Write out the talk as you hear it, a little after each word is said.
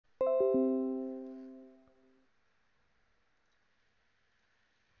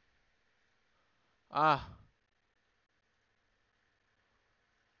Ah.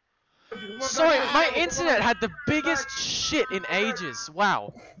 Sorry, my internet had the biggest shit in ages.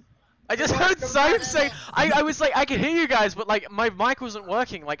 Wow. I just heard Syph say, I was like, I could hear you guys, but like, my mic wasn't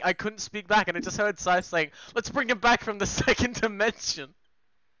working, like, I couldn't speak back, and I just heard Syph saying, let's bring him back from the second dimension.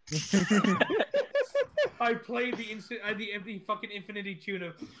 I played the fucking Infinity tune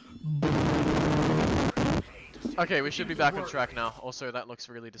of... Okay, we should be back on track now. Also, that looks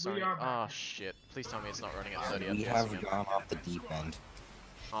really disorienting. Oh shit, please tell me it's not running at 30 FPS. We have gone off the deep end.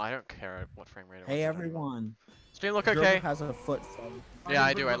 Oh, I don't care what frame rate it was. Hey everyone. Stream look okay? Gerbil has a foot phone. Yeah,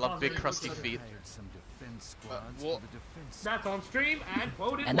 I do. I love big crusty feet. That's on stream and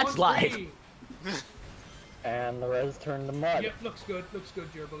quoted And that's live. And the res turned to mud. Yep, looks good,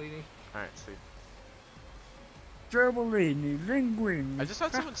 Gerbilini. Alright, sweet. Gerbilini, linguini. I just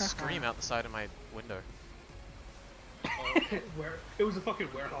heard someone scream out the side of my window. Where? It was a fucking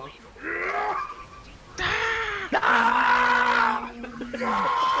werewolf. I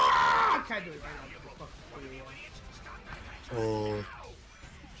can't do it right now. Oh.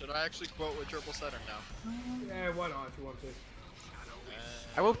 Should I actually quote what Gerbil said or no? Yeah, why not if you want to.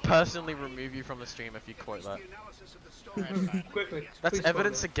 I will personally remove you from the stream if you quote that. Quickly. That's please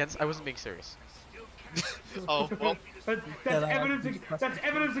evidence against. I wasn't being serious. Oh, well. That's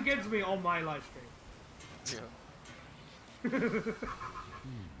evidence against me on my live stream. Yeah.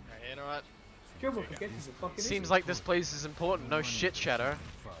 You know what? Gerbil forgets he's a fucking Seems idiot. like this place is important. No shit, Shadow.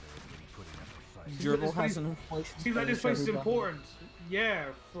 Gerbil has an inflation. Seems like this place is important. Yeah,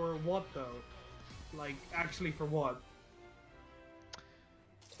 for what though? Like, actually for what?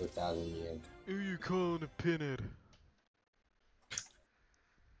 2,000 years. Who you calling a pinhead?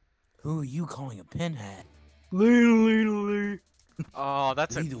 Who are you calling a pinhead? Oh,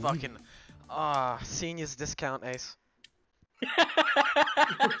 that's a Lead. fucking seniors discount, Ace.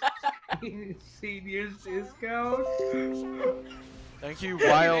 Seniors discount. Thank you,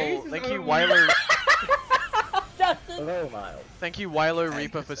 Weil. Thank you, Wylo. Hello, Miles. Thank you, Wylo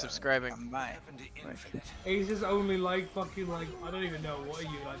Reaper, for subscribing. Ace is only like fucking like I don't even know. What are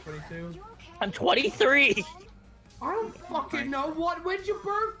you like 22? I'm 23. I don't fucking know. When's your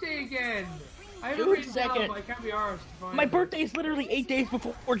birthday again? I haven't Dude, written down, second. but I can't be arsed to find My it. birthday is literally 8 days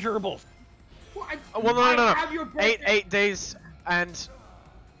before Gerbil's. What? Well, I no. have your birthday. Eight days and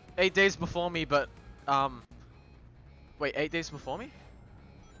 8 days before me, but wait, 8 days before me?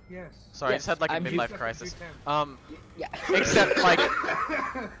 Yes. Sorry, I Yes, just had like a I'm midlife due- crisis. Yeah. Except like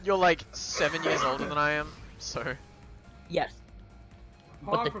you're like 7 years older than I am, so Yes.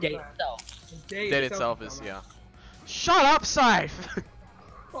 But Apart the from day that, itself. the day date itself is dumbass. yeah. Shut up, Syph!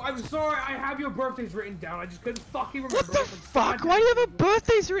 Oh, I'm sorry. I have your birthdays written down. I just couldn't fucking remember. What the fuck? Why do you have our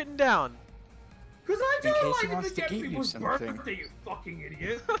birthdays written down? Because I In case don't he like wants to to get give you people's something. birthday, you fucking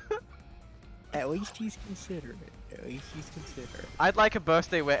idiot. At least he's considerate. At least he's considerate. I'd like a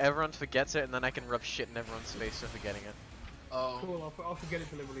birthday where everyone forgets it and then I can rub shit in everyone's face for forgetting it. Oh. Cool. I'll forget it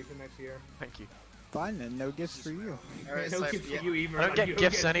deliberately for next year. Thank you. Fine then, no gifts for you. Alright, No so gift yeah. for you, Emer. I don't like, get you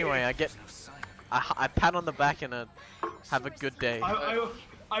gifts get anyway. I get a pat on the back and a have a good day.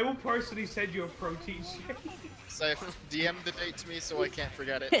 I will personally send you a protein shake. So DM the date to me so I can't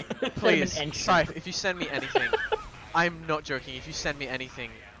forget it. Please, Cinnamon Syph, if you send me anything, I'm not joking. If you send me anything,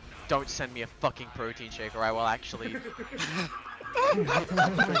 don't send me a fucking protein shake, or I will actually.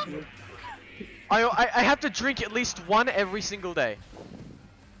 I have to drink at least one every single day,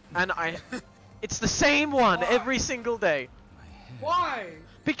 and it's the same one every single day. Why?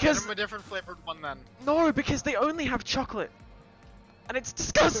 Get Because him a different flavored one then. no, because they only have chocolate, and it's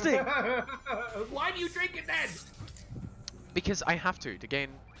disgusting. Why do you drink it then? Because I have to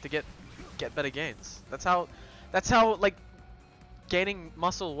get better gains. That's how like gaining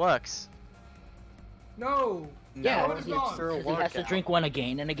muscle works. No. Yeah, No, it's he not. has to drink one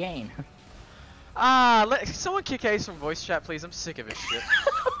again and again. Let someone kick Ace from voice chat, please. I'm sick of his shit.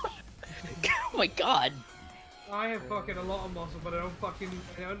 Oh my god. I have fucking a lot of muscle, but I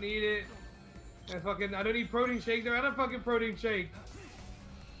don't need it. I don't need protein shakes. There ain't a fucking protein shake.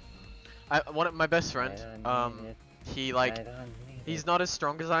 One of my best friend, he's not as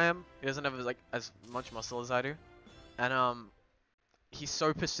strong as I am. He doesn't have as much muscle as I do, and he's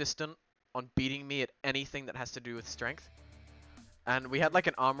so persistent on beating me at anything that has to do with strength. And we had like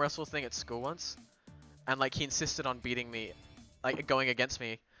an arm wrestle thing at school once, and like he insisted on beating me, like going against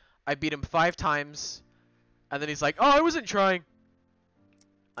me. I beat him 5 times, and then he's like, "Oh, I wasn't trying."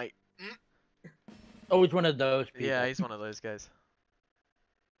 Like, Always one of those people. yeah, he's one of those guys.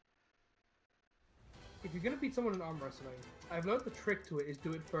 If you're gonna beat someone in arm wrestling, I've learned the trick to it is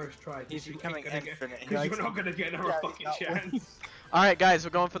do it first try. He's becoming infinite. Because you're not gonna get another fucking chance. All right, guys,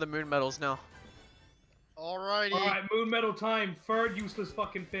 we're going for the moon medals now. Alrighty. Alright, moon metal time. Third useless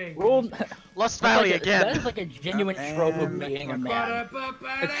fucking thing. Well, Lost that's Valley like again. That is like a genuine trope of being a man.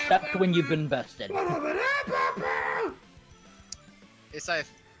 Except when you've been bested. Hey,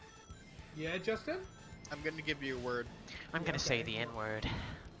 Scythe, Yeah, Justin? I'm gonna give you a word. I'm gonna say the N-word.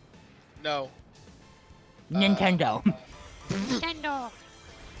 No. Nintendo. Nintendo.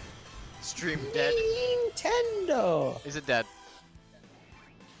 Stream dead. Nintendo. Is it dead?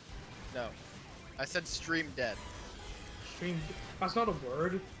 No. I said stream dead. Stream. That's not a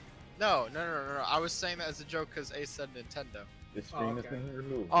word. No. I was saying that as a joke because Ace said Nintendo. The stream is okay. being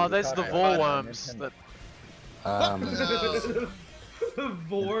removed. Oh, there's the Alright, Vorworms. Nintendo. That No. The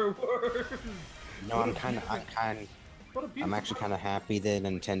vor word. No, I'm actually kind of happy that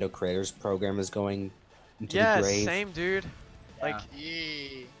Nintendo Creators Program is going into yeah, the grave. same dude. Like,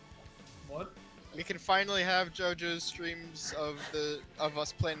 Yee. What? We can finally have JoJo's streams of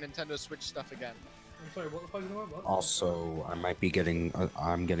us playing Nintendo Switch stuff again. I'm sorry, what the fuck is going on? What? Also, I might be getting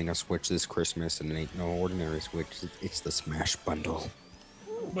I'm getting a Switch this Christmas, and it ain't no ordinary Switch. It's the Smash bundle.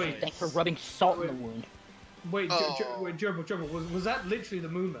 Wait, Thanks for rubbing salt in the wound. wait, Oh. wait, Gerbil, was that literally the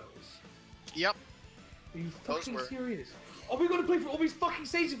moon medals? Yep. Are you Those fucking were. serious? Are we gonna play for all these fucking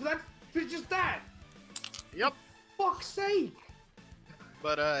stages for that? For just that? Yep. Fuck's sake!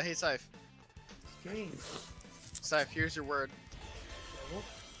 But hey Scythe. Game. Scythe, here's your word.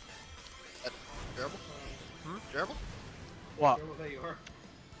 Gerbil? Gerbil? what? Gerbil, there you are.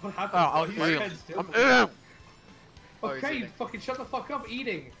 What happened? Oh, I'll You heal. said still I'm for a minute. Oh, he's Okay, eating. fucking shut the fuck up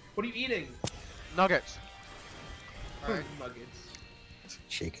eating. What are you eating? Nuggets. Alright. Nuggets.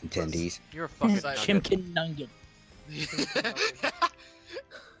 Chicken tendies. You're a fucking Side nugget. Chimkin nugget.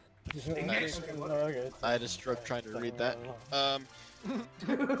 Okay, what? I had a stroke trying to read that.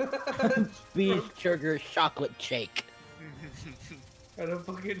 Beef sugar chocolate shake. And a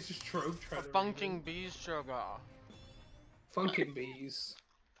fucking stroke A trying to funking bees sugar. Funkin' bees.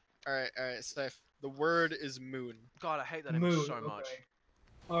 Alright, Scythe. The word is moon. God, I hate that image Moon. so much.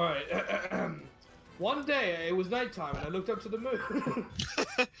 Alright. One day, it was nighttime, and I looked up to the moon.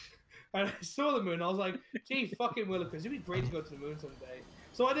 And I saw the moon, and I was like, gee, fucking Willikers, it'd be great to go to the moon someday.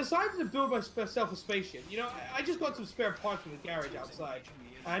 So I decided to build myself a spaceship. You know, I just got some spare parts from the garage outside,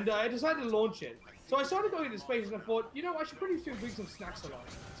 and I decided to launch it. So I started going into space, and I thought, you know, I should pretty soon bring some snacks along.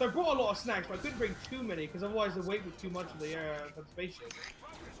 So I brought a lot of snacks, but I couldn't bring too many, because otherwise the weight was too much of the spaceship.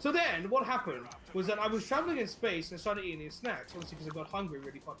 So then, what happened was that I was traveling in space and I started eating these snacks, obviously because I got hungry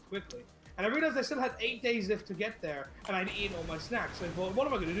really fucking quickly. And I realized I still had 8 days left to get there, and I'd eaten all my snacks. So I thought, what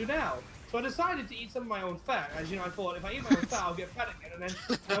am I going to do now? So I decided to eat some of my own fat. As you know, I thought, if I eat my own fat, I'll get fat again, and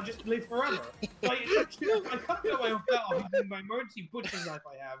then I'll just live forever. So I cut my own fat off using my emergency butcher's knife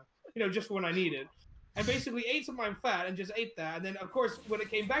I have, you know, just for when I need it. And basically ate some of my fat and just ate that, and then, of course, when it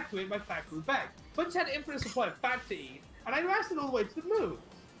came back to it, my fat grew back. So I just had an infinite supply of fat to eat, and I lasted all the way to the moon.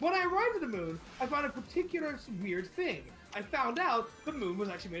 When I arrived at the moon, I found a particular weird thing. I found out the moon was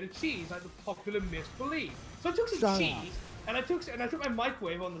actually made of cheese, like the popular myth believed. So I took some cheese, and I took my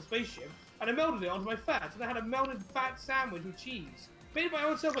microwave on the spaceship, and I melted it onto my fat, and I had a melted fat sandwich with cheese. Made my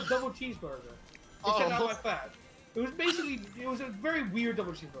own self a double cheeseburger. Instead of my fat. It was a very weird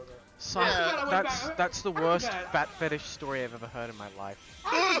double cheeseburger. Son, Yeah, that's the worst fat fetish story I've ever heard in my life.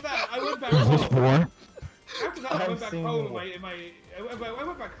 After that, I went back home. After that, I went I've back seen home more. I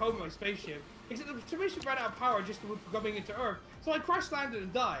went back home in my spaceship. Except the spaceship ran out of power just for coming into Earth, so I crash landed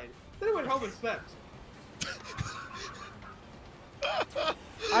and died. Then I went home and slept.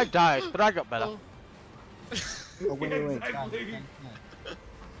 I died, but I got better. Oh, wait. Exactly.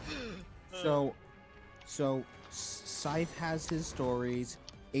 So, Scythe has his stories,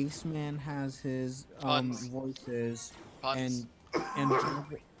 Ace Man has his Puns. voices, Puns.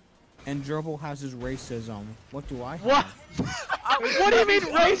 and Gerbil has his racism. What do I have? What? What do you mean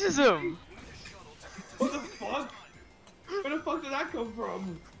racism? What the fuck? Where the fuck did that come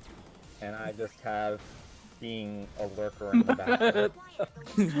from? And I just have being a lurker in the background.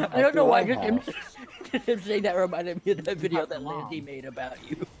 I don't know why just Alcohol. him saying that reminded me of that video that Lindsay made about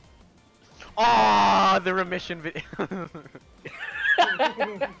you. Ah, the remission video.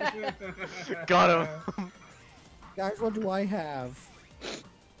 Got him. Guys, what do I have?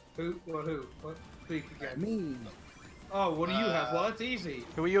 Who? What? Speak again. Me. Oh, what do you have? Well, that's easy.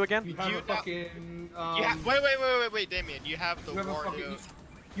 Who are you again? You have You a fucking. Wait, Damien. You have the You have a Wario. fucking.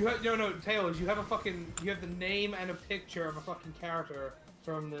 You have no, Tails. You have a fucking. You have the name and a picture of a fucking character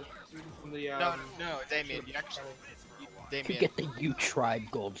from the. No, Damien. You actually. To Damien. get the U Tribe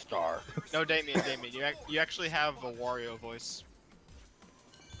Gold Star. No, Damien. You actually have a Wario voice.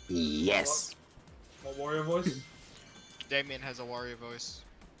 Yes. What Warrior voice? Damien has a Wario voice.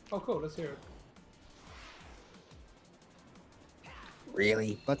 Oh, cool. Let's hear it.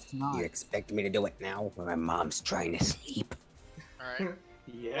 Really? Let's not. You expect me to do it now when my mom's trying to sleep? Alright.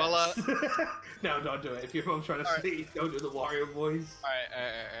 Yes. Well, no, don't do it. If your mom's trying to Alright. sleep, don't do the Wario voice.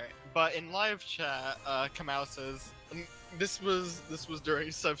 Alright. But in live chat, Kamau says, this was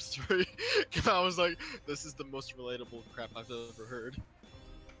during Seth's story. Kamau was like, this is the most relatable crap I've ever heard.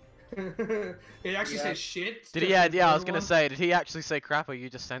 It actually says shit. Did he? Yeah, I was gonna say, did he actually say crap, or are you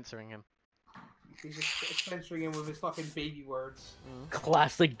just censoring him? He's just censoring him with his fucking baby words.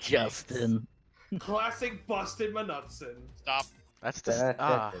 Classic Justin. Classic busted my nuts in. Stop. That's just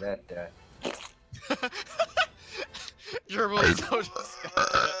Gerbil is so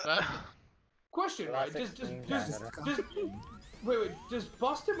disgusted, man. Question, right? Wait. Does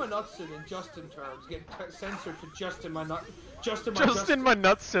busted my nuts in Justin terms get censored to Justin my nut? Justin my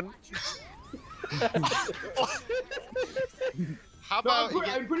nutsin. How No, about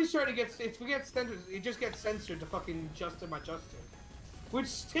I'm pretty sure it gets censored. It just gets censored to fucking Justin my Justin, which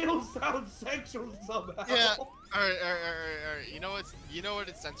still sounds sexual somehow. Yeah. Alright. You know what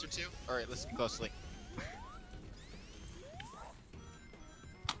it's censored to? Alright, listen closely.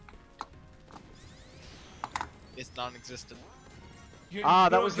 It's non-existent.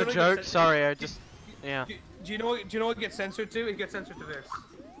 That was the joke. Sorry, I just. Yeah. Do you know what gets censored to? It gets censored to this.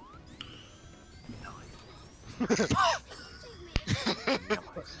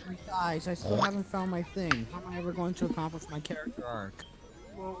 Guys, I still haven't found my thing. How am I ever going to accomplish my character arc?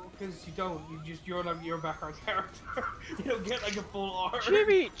 Well, because you don't. You're a background character. You don't get like a full arc.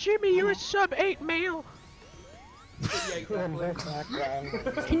 Jimmy, you're a sub-8 male. Yeah, exactly.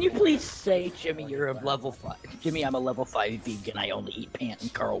 Can you please say, Jimmy, you're a level 5? Jimmy, I'm a level 5 vegan. I only eat pants.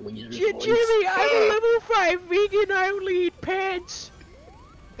 And Carl Weezer's voice. Jimmy, I'm a level 5 vegan. I only eat pants.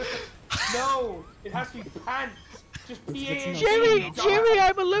 No, it has to be pants. Just P-A-N-T. Jimmy,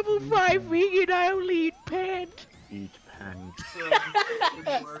 I'm a level 5 vegan. I only eat pants. Eat pan.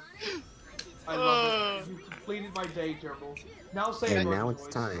 I love it. You completed my day, Gerbil. Now say And it. now it's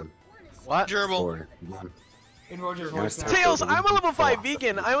time. What? Gerbil. For In Roger's Now voice it's now. time. Tails, I'm a level 5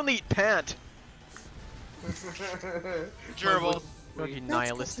 vegan. I only eat pant. Gerbil. Fucking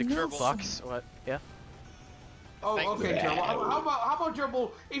nihilistic fucks. What? Yeah. Oh, Thank okay, you. Gerbil. How about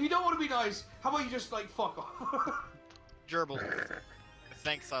Gerbil? If you don't want to be nice, how about you just like fuck off? Gerbil.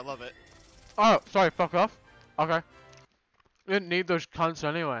 Thanks, I love it. Oh, sorry. Fuck off. Okay. Didn't need those cunts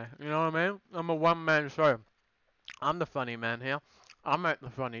anyway. You know what I mean? I'm a one-man show. I'm the funny man here. I make the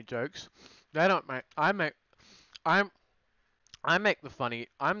funny jokes. They don't make. I make the funny.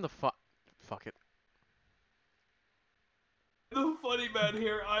 I'm the fuck it. The funny man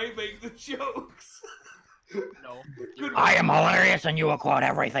here. I make the jokes. No. Good I work. am hilarious and you will quote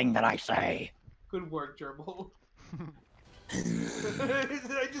everything that I say. Good work, Gerbil.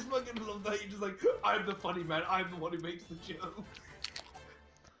 I just fucking love that. You're just like, I'm the funny man. I'm the one who makes the joke.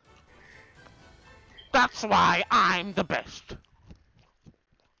 That's why I'm the best.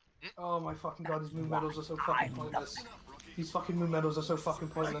 Oh my fucking god, these moon medals are so fucking pointless. These fucking moon medals are so fucking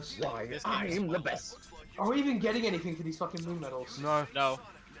pointless. I'm the best. Are we even getting anything for these fucking moon medals? No. No.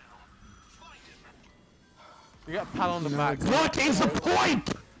 You got a pat on the back. What is the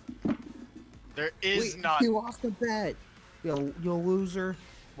point? There is Wait, not. You lost a bet. You loser.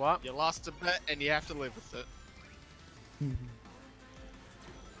 What? You lost a bet and you have to live with it.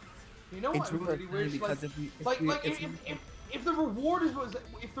 You know It's what? really Really weird. because If the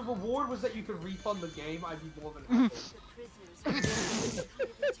reward was that you could refund the game, I'd be more than happy.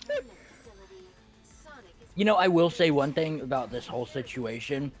 You know, I will say one thing about this whole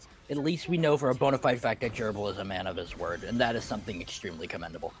situation. At least we know for a bona fide fact that Gerbil is a man of his word, and that is something extremely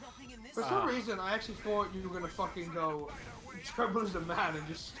commendable. For some reason, I actually thought you were gonna fucking go, Gerbil is a man and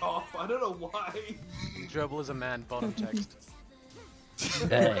just stop. I don't know why. Gerbil is a man. Bottom text.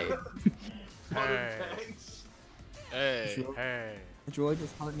 Hey. Hey. Thanks. Hey. Hey. It's really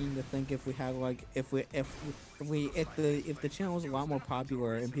disheartening to think if we had like if the channel was a lot more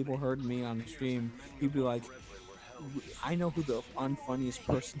popular and people heard me on the stream, you'd be like, I know who the unfunniest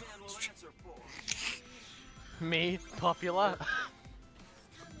person is. Me, popular.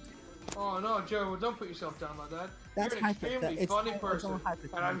 Oh no, Joe, don't put yourself down like that. That's You're an extremely it's funny all person, and I'm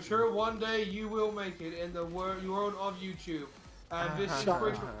hypothetical. sure one day you will make it in the world of YouTube. And this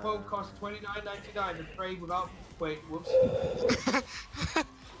inspirational quote costs $29.99 to trade without. Wait, whoops.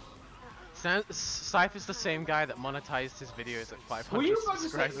 Scythe is the same guy that monetized his videos at 500 Were you about to say?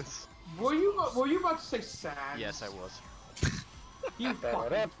 subscribers. Were you about to say Sans? Yes, I was. You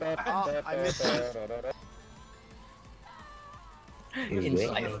fucking. I missed it.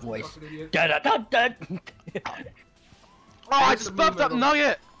 Inside voice. Fucking idiot. Da da da da. Oh, I just bumped up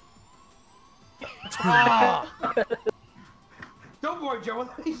Nugget! Ah! Don't worry, Joe.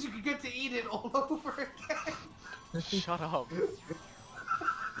 That means you can get to eat it all over again. Shut up.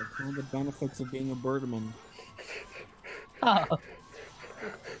 That's one of the benefits of being a birdman. Oh,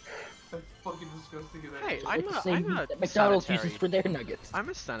 That's fucking disgusting. Hey, it's I'm the same a that McDonald's sanitary. uses for their nuggets. I'm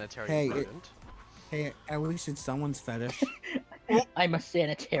a sanitary Hey, rodent. Hey, at least it's someone's fetish. I'm a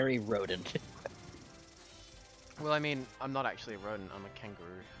sanitary rodent. Well, I mean, I'm not actually a rodent. I'm a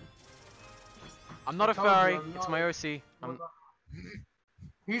kangaroo. I'm not a told you, furry. I'm It's not. my OC. I'm...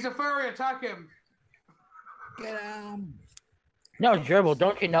 He's a furry. Attack him. Get him! No, Gerbil,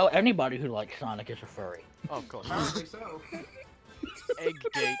 don't you know anybody who likes Sonic is a furry? Oh, of course. Apparently so.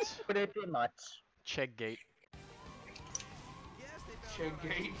 Egggate. Pretty much. Cheggate.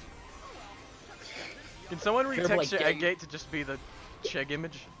 Cheggate. Can someone Sure, like retexture gay. Egggate to just be the Chegg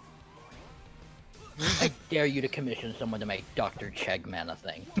image? I dare you to commission someone to make Dr. Cheggman a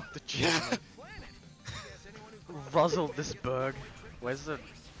thing. The Chegg. Ruzzle this berg. Where's the...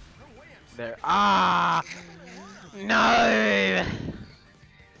 There. Ah! No!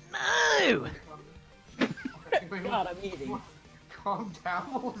 No! God, I'm eating. Calm down.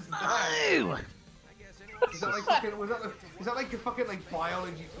 What was that? No! Is that like fucking? Is that like your fucking like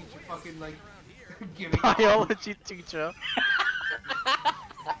biology teacher fucking like giving? Biology teacher.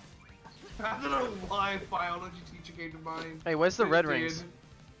 I don't know why biology teacher came to mind. Hey, where's the red It rings? did.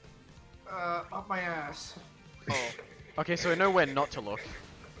 Up my ass. Oh. Okay, so I know where not to look.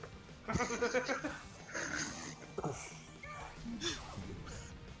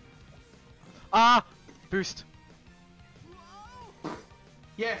 Ah! Boost.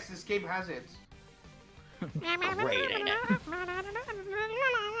 Yes, this game has it. Great, ain't it?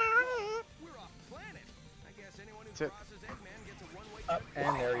 That's it. Up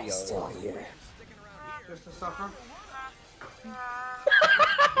and there you go. Just to suffer.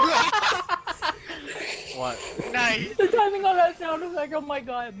 What? Nice. The timing on that sound effect, oh my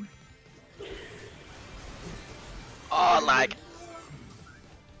god. Oh, lag.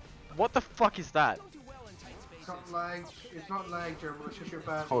 What the fuck is that? It's not lag. It's not lag, Gerbil. It's just your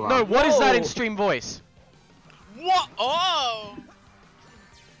bad. Hold on. No, what is that in Whoa. stream voice? What? Oh!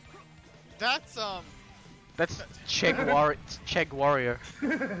 That's That's Chegg Warrior. Check Wario.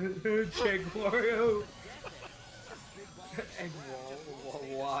 Egg wall.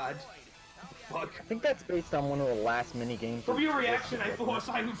 What? Fuck. I think that's based on one of the last mini games. From your reaction, I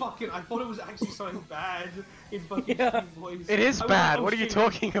thought it was actually something bad in fucking Yeah. Steam voice. It is I was bad. like, oh What are you shit.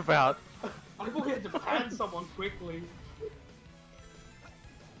 talking about? I thought we had to ban someone quickly.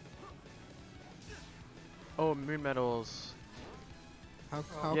 Oh, moon medals. How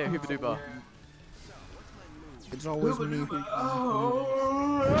Yeah, come Hooba Dooba. it's always me who...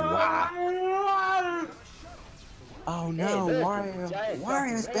 Oh no, Hey, look, Wario! it's a giant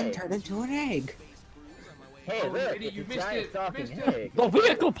Wario's fucking been egg. turned into an egg! Hey, Oh, look, idiot, it's you a missed giant it, talking missed it. egg. The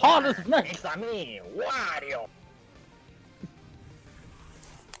vehicle pod is next! It's a me, Wario.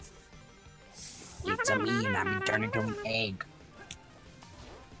 It's a me and I'm turning into an egg.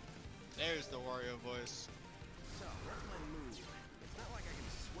 there's the Wario voice.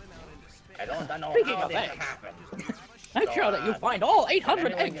 I don't know Speaking how of this eggs. happened. Make sure that you find all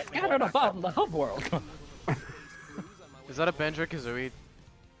 800 eggs scattered about the hub world. Is that a Banjo-Kazooie?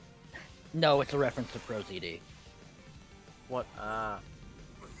 No, it's a reference to Pro ZD. What? Ah.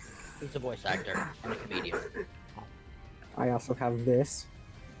 He's a voice actor and a comedian. I also have this.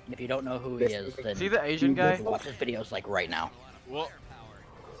 If you don't know who he is, then Is he the Asian guy? watch his videos like right now. Well,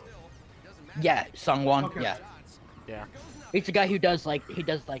 Yeah, Sungwon. Okay. Yeah, Yeah. he's the guy who does like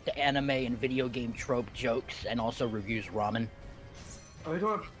the anime and video game trope jokes and also reviews ramen. Are we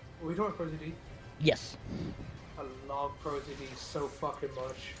doing Pro ZD? Yes. I love Pro ZD so fucking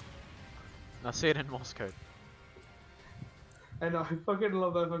much. Now say it in Morse code. And I fucking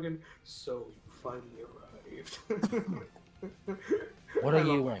love that fucking, so you finally arrived. What are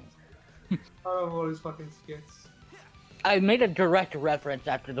you wearing? I love all his fucking skits. I made a direct reference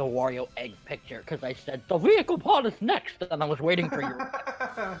after the Wario egg picture because I said the vehicle pod is next, and I was waiting for you.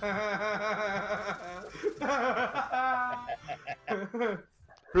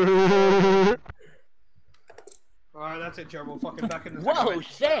 Alright, that's it, Gerbil. Fucking back in the Whoa,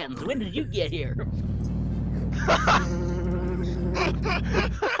 Sans, when did you get here?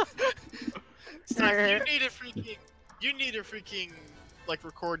 Steve, you need a freaking, like,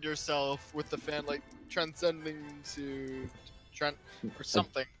 record yourself with the fan, like, transcending to Trent or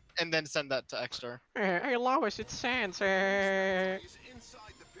something, and then send that to Extar. Hey Lois, it's Sans. I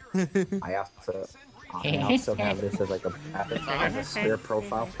also have this as like as a spare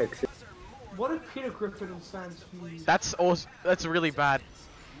profile picture. What did Peter Griffin and Sans use? That's also, that's really bad.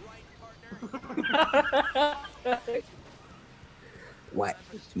 What?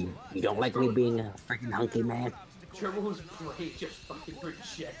 You don't like me being a freaking hunky man? Gerbil's brain just fucking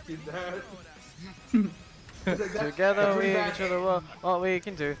rejected that. Together we can show the world what we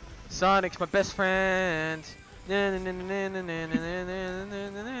can do. Sonic's my best friend. Hey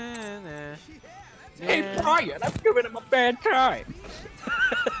Brian, I'm giving him a bad time.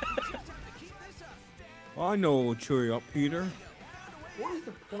 I know, cheer up, Peter. What is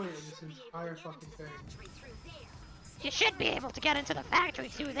the point of this entire fucking thing? You should be able to get into the factory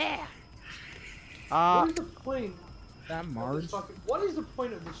through there. What is the point? That Mars. What is the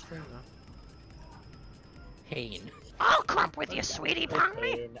point of this stream? Pain. I'll crump with you, sweetie pie.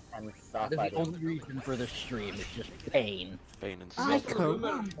 Pain and That is suffering. the only reason for the stream. It's just pain. Pain and I suffering.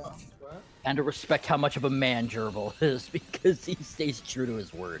 could. And to respect how much of a man Gerbil is because he stays true to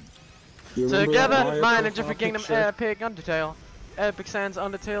his word. You remember that Together, Mario mine and profile Jeffrey Kingdom, picture? Epic Undertale. Epic Sans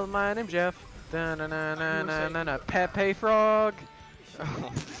Undertale, my name Jeff. Da-na-na-na-na-na-na. Pepe Frog.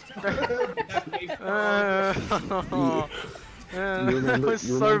 That was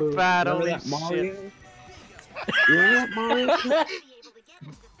so bad, holy that Mario? shit. You remember that Mario?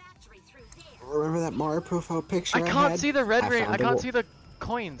 Remember that Mario profile picture I can't had? see the red ring. I found can't it. see the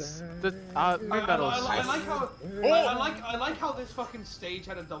coins. The moon medals. I like how this fucking stage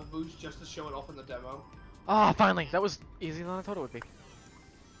had a double boost just to show it off in the demo. Ah, finally. That was easier than I thought it would be.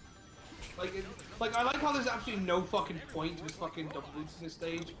 Like I like how there's absolutely no fucking point to this fucking double boost in this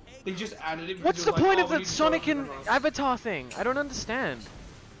stage. They just added it. What's because the it was point like, of oh, we that need to Sonic show it and off in the demo. Avatar thing? I don't understand.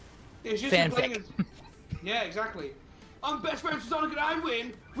 It's just playing as... Yeah, exactly. I'm best friends with Sonic and I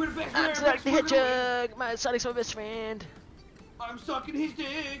win. We're the best friends. Sonic the Hedgehog. My Sonic's my best friend. I'm sucking his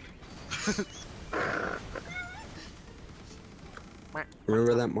dick.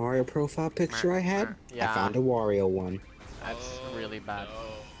 Remember that Mario profile picture I had? Yeah. I found a Wario one. That's really bad.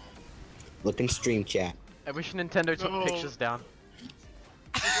 Look in stream chat. I wish Nintendo took No. pictures down.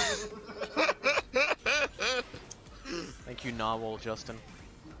 Thank you, Narwhal Justin.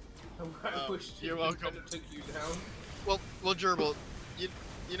 I wish you're welcome. To take you down. Well, Gerbil, you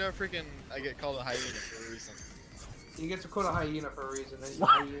know, freaking, I get called a hyena for a reason. You get to call a hyena for a reason. And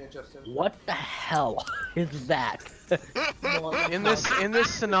hyena, Justin. What the hell is that? In this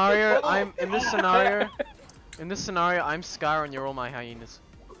scenario, I'm Scar and you're all my hyenas.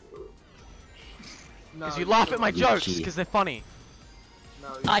 Because you laugh at my jokes because they're funny.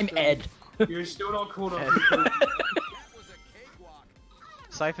 No, I'm Ed. You're still not called Ed. up.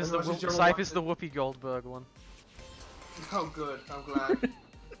 Cypher's the Unless it's your Cypher's the Whoopi Goldberg one. Oh, good. I'm glad.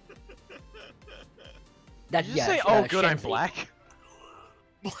 That, Did you say, oh good, I'm black?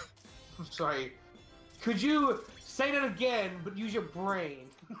 I'm sorry. Could you say that again, but use your brain?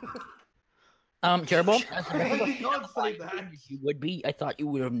 Gerbil, You can't say that. you would be. I thought you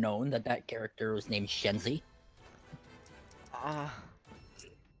would have known that that character was named Shenzi.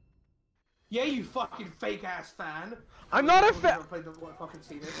 Yeah, you fucking fake ass fan. I'm not a fan. Fucking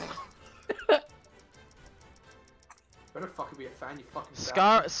see this. Better fucking be a fan, you fucking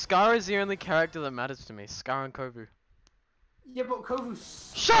Scar is the only character that matters to me. Scar and Kovu. Yeah, but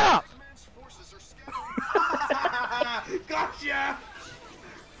Kovu's... Shut up! Gotcha!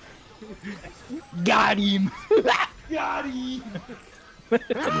 Got him! Got him! I'm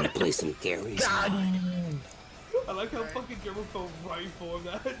gonna play some Gary. Got him! I like how fucking Gerbil fell right for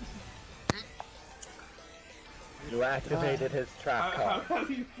that. You activated his trap card. How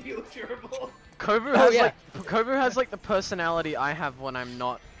do you feel, Gerbil? Kovu has like the personality I have when I'm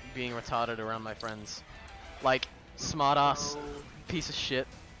not being retarded around my friends. Like, smartass, piece of shit.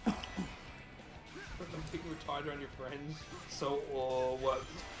 I'm being retarded on your friends, so, what?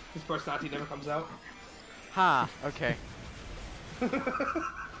 His personality never comes out? Ha, okay.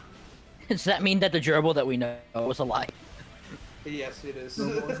 Does that mean that the Gerbil that we know was a lie? Yes, it is.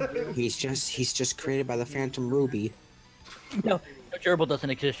 He's just created by the Phantom Ruby. No, Gerbil doesn't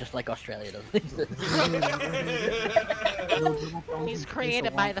exist just like Australia doesn't exist. He's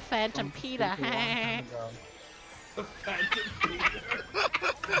created by the Phantom Peter. The Phantom Peter.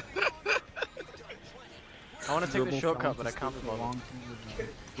 I want to take the shortcut, but I can't be bothered.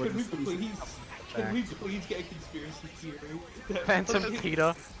 Can we please get a conspiracy theory? Phantom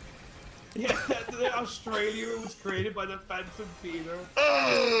Peter. Yeah, that Australia was created by the Phantom Peter.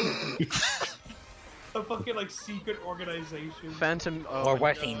 A fucking like secret organization. Phantom. Oh, Or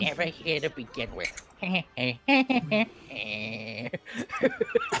was he never here to begin with?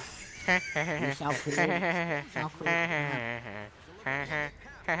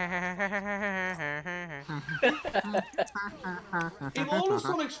 If all of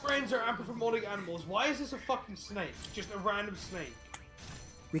Sonic's friends are anthropomorphic animals, why is this a fucking snake? Just a random snake.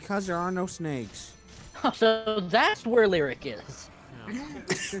 Because there are no snakes. So that's where Lyric is.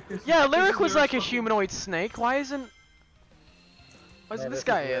 Yeah, Lyric was like a humanoid snake. Why isn't this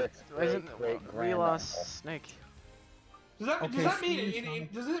guy it? Why isn't Real Snake? Does that mean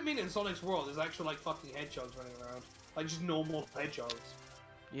does it mean in Sonic's world there's actual like fucking hedgehogs running around? Like just normal hedgehogs?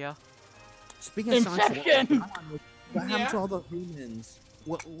 Yeah. Speaking of Sonic's world, what happened Yeah. to all the humans?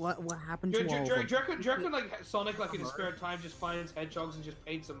 What happened to all of them? Do you reckon like Sonic like in his spare time just finds hedgehogs and just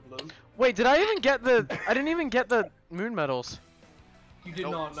paints them blue? Wait, did I even get the? I didn't even get the moon medals. You did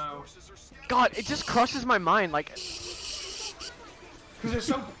not know. God, it just crushes my mind. Like, because they're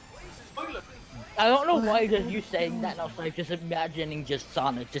so pointless. I don't know why just you saying that, and I was like just imagining just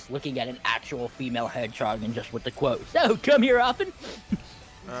Sonic just looking at an actual female hedgehog and just with the quote, "So, come here often?"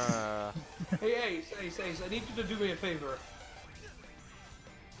 Hey, Ace, I need you to do me a favor.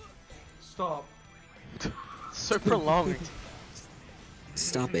 Stop. so prolonged.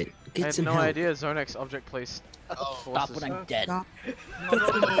 Stop it. I Get had some no help. idea Zonex object place. Stop when I'm dead. Stop.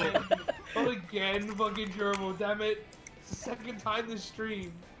 Not again, fucking Gerbil, damn it. It's the second time this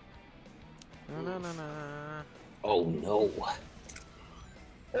stream. No. Oh no.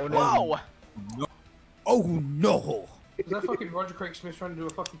 Oh no. Whoa! Oh no! Is that fucking Roger Craig Smith trying to do a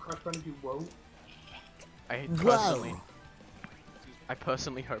fucking Crash Bandicoot? Whoa. I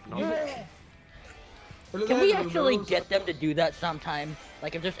personally hope not. Can we actually get them to do that sometime?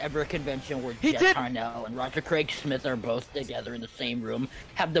 Like, if there's ever a convention where Jeff Harnell and Roger Craig Smith are both together in the same room,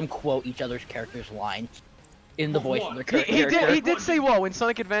 have them quote each other's characters' lines in the voice of their character. He did say whoa in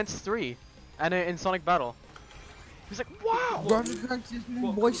Sonic Advance 3, and in Sonic Battle. He's like, wow! Roger Craig Smith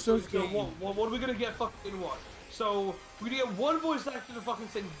voiced those games. What are we gonna get fucking what? So, we're gonna get one voice actor to fucking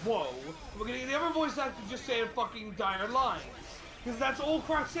say whoa, we're gonna get the other voice actor to just say a fucking dire lines. Because that's all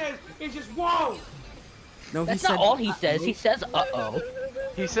Crash says, it's just whoa! No, That's not all he says. He says uh-oh.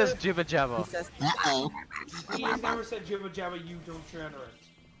 He says jibba jabba. He says uh-oh. He has never said jibba jabba, you don't generate.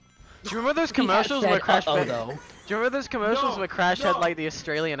 Do you remember those commercials where Crash? Do though. you remember those commercials where Crash had like the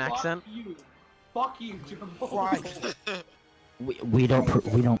Australian accent? Fuck you, Jibba.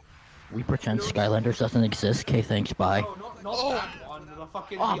 We pretend Skylanders doesn't exist. Okay, thanks. Bye. No, not that one. The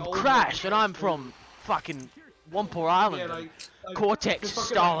fucking, I'm Crash, and I'm from fucking Wumper Island. Yeah, and like, Cortex just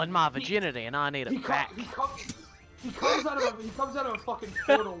fucking, stolen my virginity, and I need it back. He comes out of a fucking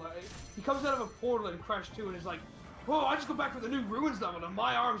portal. He comes out of a portal in Crash 2 and is like, "Whoa! I just got back from the new ruins level and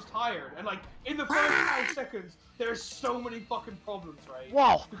my arm's tired." And like in the first 5 seconds, there's so many fucking problems, right?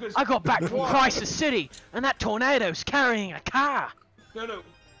 Whoa! Because I got back from Crisis City, and that tornado's carrying a car. No.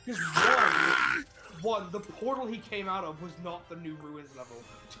 Because one, the portal he came out of was not the new ruins level.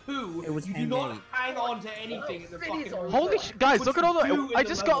 2, It was you do not hang on to anything in the fucking ruins Holy level. shit, guys! What Look at you all do the. in I the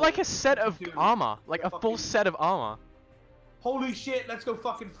just level got like a set is of do armor, like a fucking- full set of armor. Holy shit! Let's go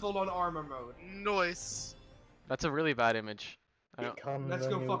fucking full on armor mode. Noise. That's a really bad image. I don't... Let's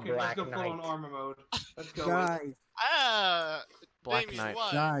go full on armor mode. Let's go. Guys, Black Damien, Knight.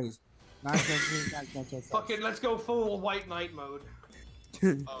 what? guys. Fucking let's go full white knight mode.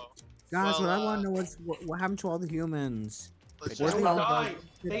 Oh. Guys, Well, what I want to know is what happened to all the humans? Let's They just all all died.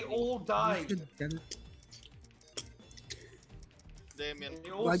 They all died. Damien.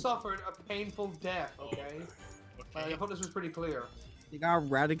 They all suffered a painful death. Okay. I thought this was pretty clear. They got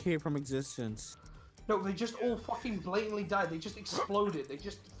eradicated from existence. No, they just all fucking blatantly died. They just exploded. They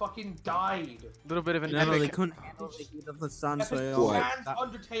just fucking died. A little bit of an No, they epic. couldn't handle the heat of the sun, so Epic they all. Sans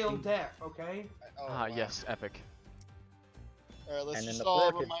Undertale death. Okay. Ah, yes, epic. Alright, let's And in just the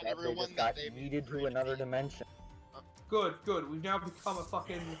all flip, remind it's that they everyone just that got Damien yeeted to another dimension. Good. We've now become a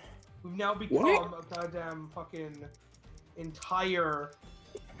fucking. We've now become a goddamn fucking entire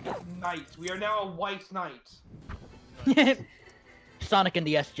knight. We are now a white knight. Sonic and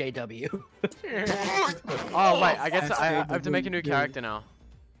the SJW. Oh right, I have to make a new character now.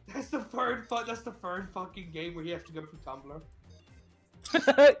 That's the third. That's the third fucking game where he has to go through Tumblr.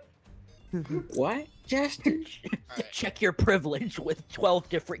 What? Justin? Check your privilege with 12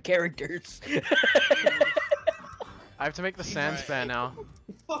 different characters. I have to make the Sans Bear now.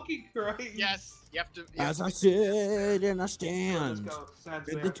 Fucking great. Yes, you have to. As I sit and I Let's stand go. Sans at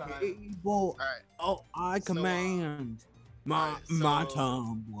Bear the time. table, Alright. oh, I So, command my alright, my so-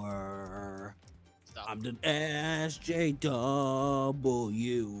 Tumblr. Stop. I'm the SJW.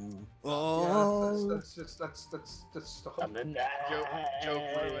 Oh, Yeah, that's the whole. Joke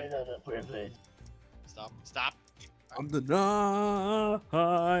ruined. Stop. I'm the knight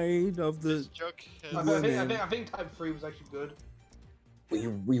of the. This joke has... I think Type 3 was actually good.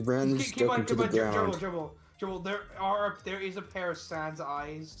 We ran this joke into the ground. Gerbil, there is a pair of Sans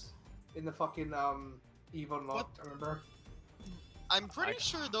eyes in the fucking Eve Unlocked, remember? I'm pretty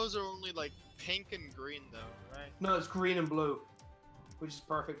sure those are only like pink and green though, right? No, it's green and blue. which is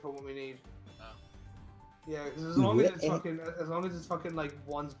perfect for what we need. Oh. Yeah, because as long as it's fucking like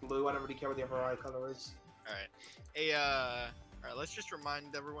one's blue, I don't really care what the other eye color is. All right. Hey, all right. Let's just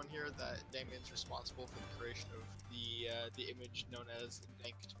remind everyone here that Damien's responsible for the creation of the image known as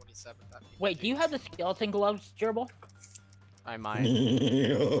Dank27. Wait, do you have the skeleton gloves, Gerbil? I might.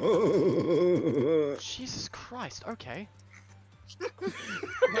 Jesus Christ. Okay.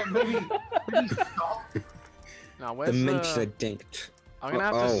 Yeah, maybe stop. Now where's Dementia dinked. I'm gonna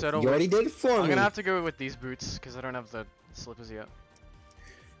have to settle. You already did it for me. I'm gonna have to go with these boots because I don't have the slippers yet.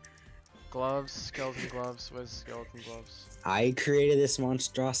 Gloves, skeleton gloves. Where's skeleton gloves? I created this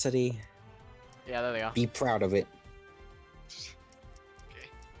monstrosity. Yeah, there they are. Be proud of it.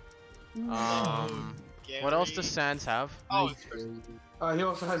 Okay. What else does Sans have? Oh, He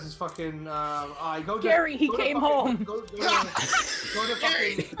also has his fucking go to, Gary, he go to came fucking- home.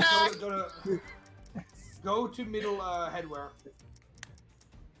 Go to middle headwear.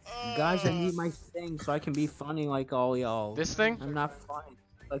 Guys, I need my thing so I can be funny like all y'all. This thing? I'm not funny.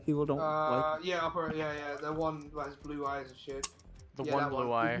 Like people don't like. Yeah, the one that has blue eyes and shit. The Yeah, one that blue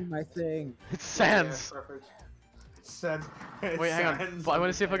one. eye. My thing. It's Sans. Yeah, perfect. Sans. Wait, hang on. I want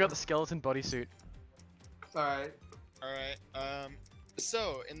to see if I got the skeleton bodysuit. Alright.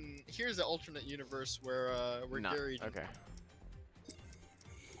 So here's an alternate universe where No. Gary. Okay.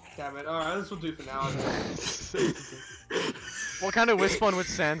 Damn it. Alright, this will do for now. What kind of Wisp-on would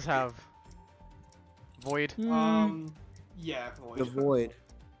Sans have? Void. Yeah, Void. The void.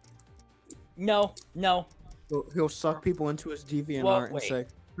 No. He'll suck people into his deviant Well, art and wait. say,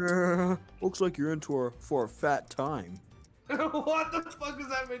 "Looks like you're into her for a fat time." What the fuck is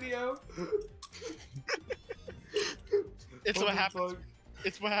that video? It's what happened.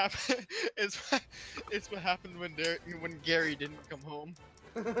 It's what happened. It's what happened when Gary didn't come home.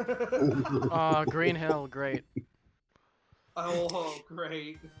 Oh, Green Hill, great. Oh,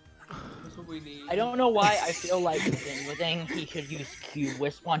 great. That's what we need. I don't know why I feel like with he should use Cube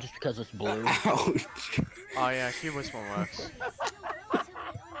Wisp-on just because it's blue. Ouch. Oh yeah, Cube Wisp-on works.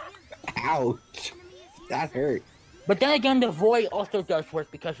 Ouch. That hurt. But then again, the Void also does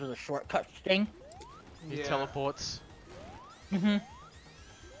work because of the shortcut thing. He Yeah. teleports. Mm-hmm.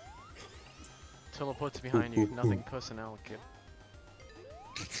 Teleports behind you. Nothing personnel, kid.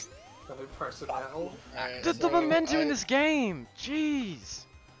 Nothing personnel. Alright, The so momentum in this game! Jeez!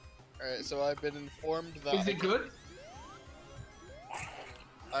 Alright, so I've been informed that Is it good?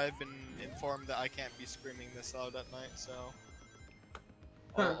 I've been informed that I can't be screaming this loud at night, so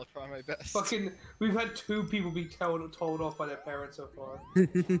I'll try my best. Fucking, we've had 2 people be told off by their parents so far.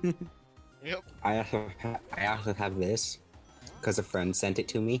 Yep. I also have this because a friend sent it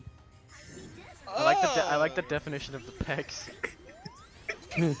to me. I like the definition of the pecs.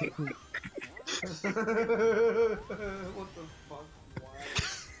 What the fuck?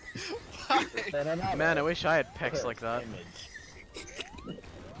 Why? Man, I wish I had pecs like that.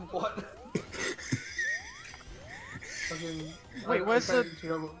 What? Fucking, Wait, where's I the- tried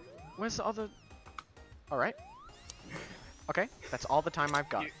to- Where's the other... Alright. Okay, that's all the time I've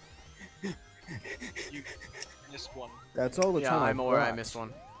got. You missed one. That's all the Yeah, time. I'm I've aware I got. missed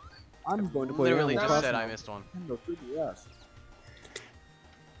one. I'm going to play Literally Animal just said Crossing I missed one. on Nintendo 3DS.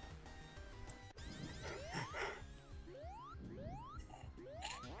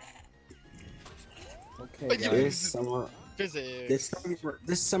 Okay, But you- guys. Physics.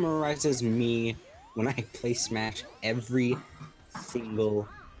 This summarizes me when I play Smash every single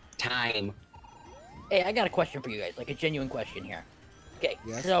time. Hey, I got a question for you guys, like a genuine question here. Okay,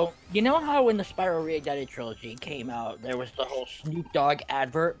 Yes? so you know how when the Spyro Reignited trilogy came out, there was the whole Snoop Dogg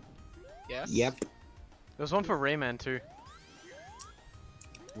advert? Yes. Yep. There's one for Rayman too.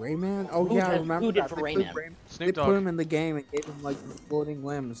 Rayman? Oh Who yeah, I did- remember who did that. for They put Rayman? They Snoop put him Dogg. in the game and gave him like floating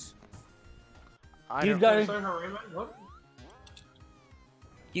limbs. I You don't... guys, Sorry, Rayman? What?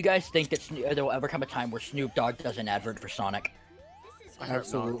 you guys think that there will ever come a time where Snoop Dogg does an advert for Sonic? I hope not.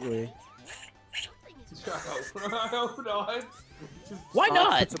 Absolutely. I hope not. Why Sonic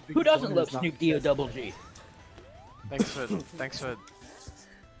not? puts a big Who doesn't phone in love his Snoop mouth. D-O-double-G? Thanks for...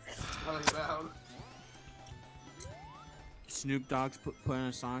 Calling it out. Snoop Dogg's put in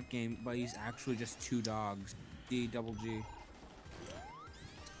a Sonic game, but he's actually just 2 dogs. D-double-G.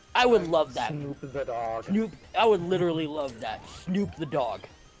 I would love that. Snoop the dog. Snoop, I would literally love that. Snoop the dog.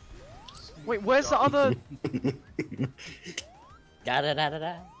 Wait, where's the other...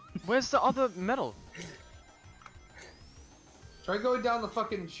 Da-da-da-da-da. Where's the other medal? Try going down the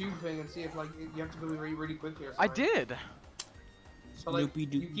fucking tube thing and see if like you have to go really, really quickly or I something. did! So like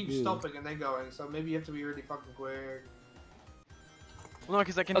Snoopy you keep doo. stopping and then going, so maybe you have to be really fucking quick. Well, no,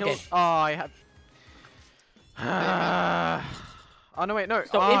 because I can Okay. heal... Oh, I have... Oh no, wait, no.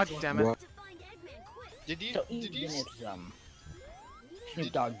 So Oh, if- damn it. What? Did you? So Did you? even if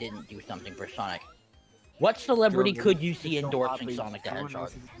Snoop Dogg didn't do something for Sonic, what celebrity Gerbil, could you see it's so endorsing happy. Sonic the Someone Hedgehog?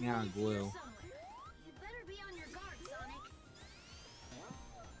 else is eating out of glue.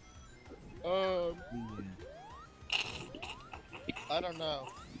 I don't know.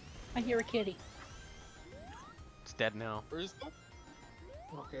 I hear a kitty. It's dead now. Where is that?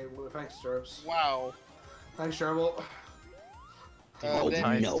 Okay, well, thanks, Streamz. Wow. Thanks, Gerbil. Oh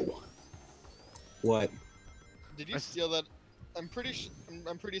Dan, no. What? did you steal that? I'm pretty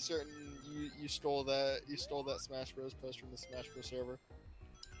certain you stole that. You stole that Smash Bros. Post from the Smash Bros. Server.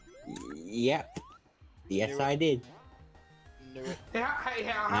 Yep. Yes, Knew it. I did. Knew it. Hey,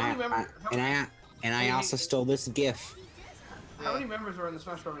 how many members? And I also stole this GIF. How many members are in the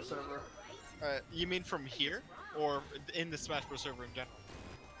Smash Bros. Server? Alright, you mean from here or in the Smash Bros. Server in general?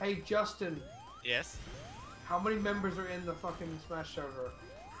 Hey, Justin. Yes. How many members are in the fucking Smash server?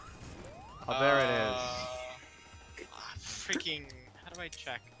 Oh, there it is. Freaking. How do I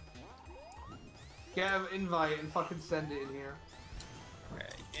check? Get an invite and fucking send it in here.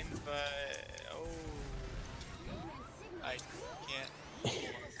 Invite. Oh. I can't.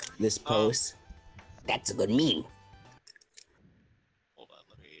 This post. That's a good meme. Hold on,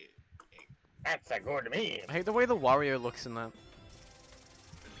 let me. That's a good meme. I hate the way the Wario looks in that.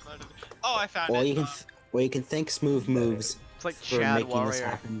 Oh, I found Well, it. you can, well, you can thank Smooth Moves It's like for Chad making this Wario.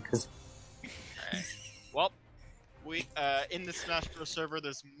 happen. Cause Well, we in the Smash Bros. Server,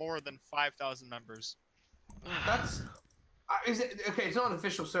 there's more than 5,000 members. That's. Is it okay? It's not an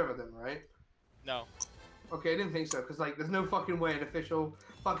official server then, right? No. Okay, I didn't think so, because like, there's no fucking way an official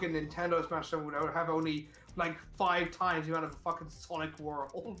fucking Nintendo Smash server would have only like 5 times the amount of fucking Sonic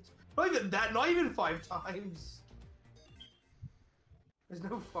World. Not even that. Not even 5 times. There's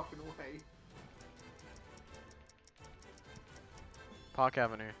no fucking way. Park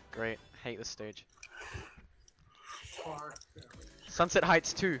Avenue. Great. Hate this stage. Park. Sunset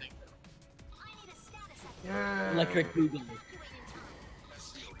Heights 2. Yeah. Electric Boogaloo.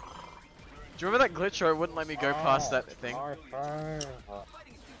 Do you remember that glitch where it wouldn't let me go past that thing?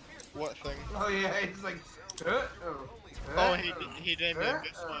 What thing? Oh yeah, it's like. Oh, he didn't make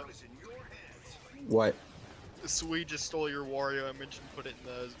this one. what? So we just stole your Wario image and put it in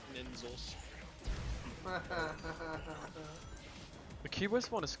the Ninzels. The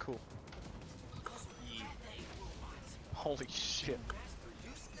Cubist one is cool. Holy shit.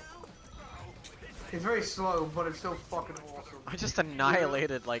 It's very slow, but it's still fucking awesome. I just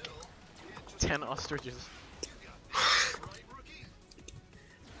annihilated like 10 ostriches.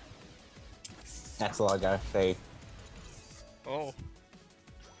 That's all I gotta say. Oh.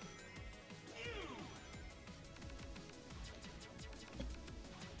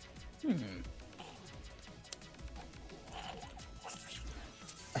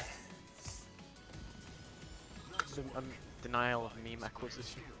 Denial of meme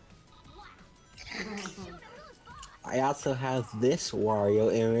acquisition. I also have this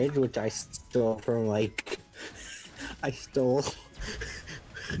Wario image, which I stole from like. I stole.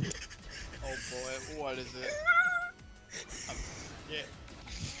 Oh boy, what is it? Yeah.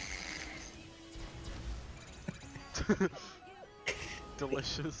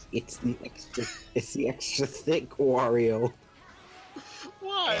 Delicious. It's the extra. It's the extra thick Wario.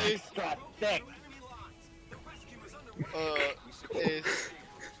 Why? Extra thick.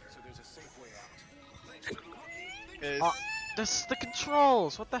 This the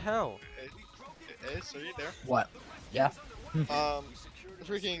controls. What the hell? Are you there? What? Yeah.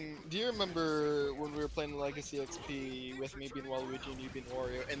 Freaking, do you remember when we were playing Legacy XP with me being Waluigi and you being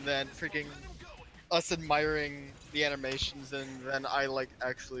Wario, and then freaking us admiring the animations, and then I like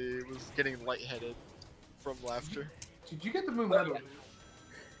actually was getting lightheaded from laughter. Did you get the moon medal?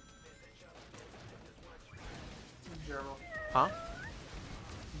 Gerbil. Huh?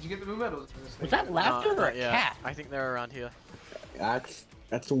 Did you get the moon medals? in this Was thing? that laughter or a yeah. cat? I think they're around here. That's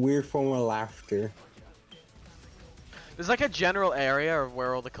a weird form of laughter. There's like a general area of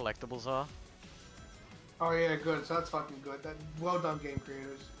where all the collectibles are. Oh yeah, good. So that's fucking good. That well done, game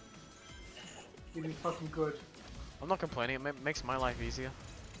creators. You did fucking good. I'm not complaining. It makes my life easier.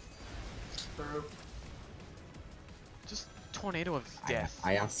 True. Just tornado of death.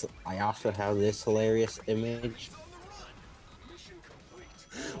 I also have this hilarious image,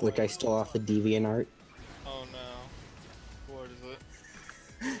 which I stole off of DeviantArt. Oh no. What is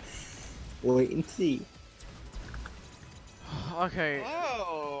it? Wait and see. Okay.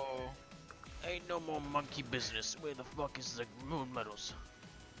 Oh! Ain't no more monkey business. Where the fuck is the moon medals?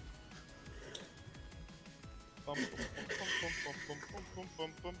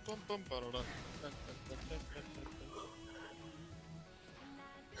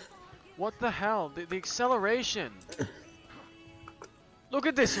 What the hell? The acceleration. Look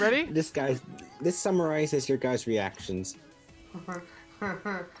at this. Ready? This summarizes your guys' reactions.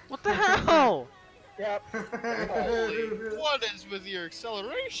 What the hell? Yep. Holy, what is with your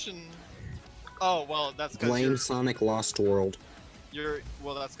acceleration? Oh well, that's because Blame Sonic Lost World.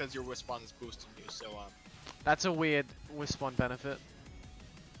 that's because your Wispawn is boosting you. So That's a weird Wispawn benefit.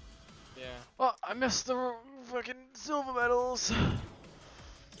 yeah. Oh, I missed the fucking silver medals.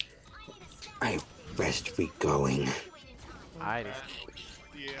 I best be going. Alrighty.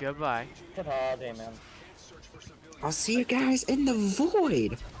 Yeah. Goodbye. Good holiday, man. I'll see you guys in the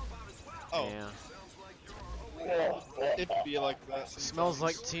void. Oh, Yeah. it'd be like that. Smells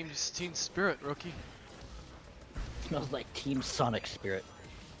like sometimes. Team Spirit, rookie. Smells like Team Sonic Spirit.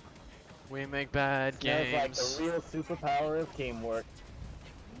 We make bad Smells like games. the real superpower of teamwork.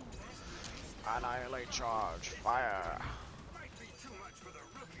 Annihilate charge. Fire.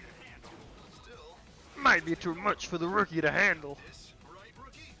 Might be too much for the rookie to handle.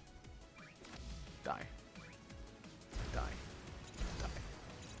 Die. Die. Die.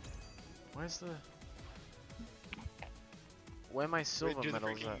 Where's the... Where my silver do the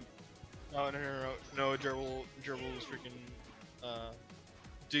medals freaking- at? No, Gerbil was freaking,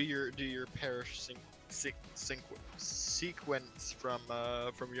 do your parish sequence from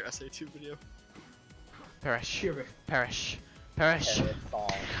your SA2 video. Perish. Gerbil. Perish. Perish. And it's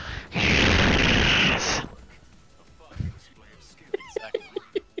all. Exactly.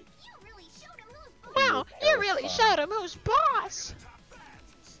 Wow, you really showed him who's boss.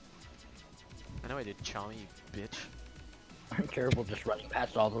 I know I did, Charlie, you bitch. I'm terrible just running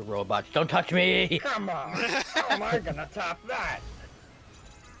past all the robots. Don't touch me! Come on! How am I gonna top that?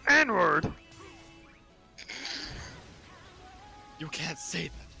 N-word! You can't say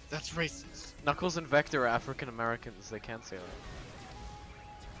that. That's racist. Knuckles and Vector are African Americans, they can't say that.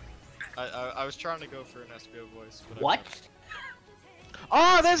 I was trying to go for an SBO voice. But What?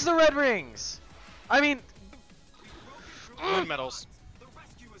 Oh, there's the red rings! I mean... Moon medals.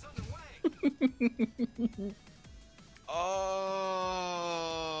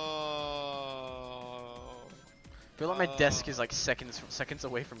 Oh. I feel like my desk is like seconds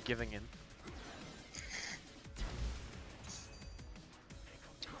away from giving in.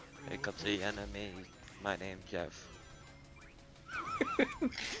 Wake up the enemy. My name's Jeff.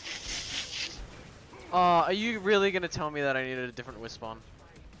 Are you really gonna tell me that I needed a different Wispawn?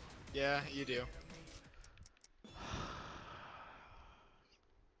 Yeah, you do.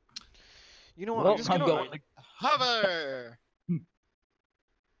 You know what? Well, I'm just I'm gonna going. Hover. I'm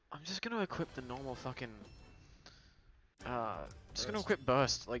just gonna equip the normal fucking just gonna equip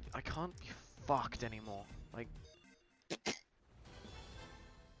burst. Like I can't be fucked anymore. Like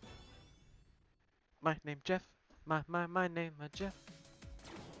my name Jeff. My name Jeff.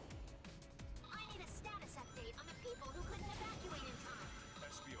 I need a status update on the people who couldn't evacuate in time.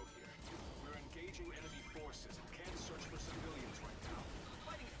 SBO here. We're engaging enemy forces and can't search for civilians right now.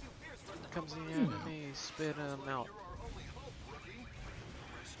 Fighting is too fierce for us to Comes the enemy, spit him out. You're our only hope, rookie.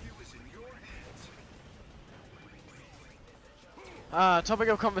 Rescue is in your hands. Topic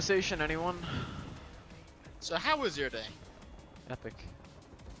of conversation, anyone? So how was your day? Epic.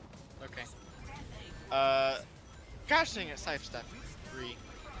 Okay. Gosh dang it, Scythe Step 3.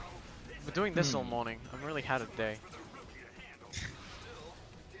 We're doing this all morning. I've really had a day.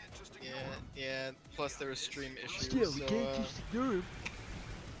 Yeah. Plus there was stream issues. So, ignore him.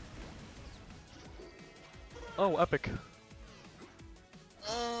 Oh, epic.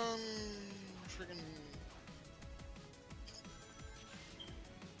 Friggin.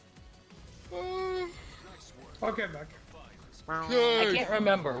 Okay, back. I can't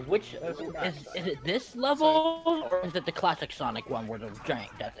remember which is it this level or is it the classic Sonic one where the giant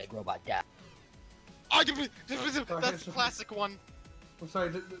death egg robot died? That's the classic one. I'm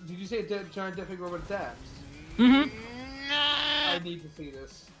sorry, did you say giant death egg robot dabs? Mm-hmm. I need to see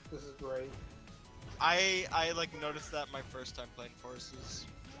this. This is great. I like noticed that my first time playing Forces.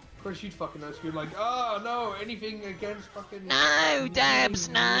 Of course you'd fucking know. You're like, oh no, anything against fucking... No, Dabs,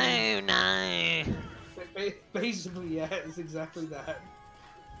 no. Basically, yeah, it's exactly that.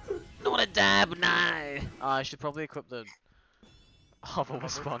 Not a dab, no. I should probably equip the hover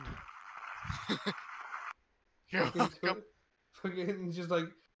Wispawn. Fucking just like,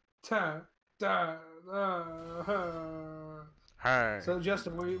 ta, da, Hey. So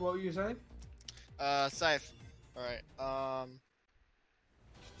Justin, what were you saying? Scythe. Alright,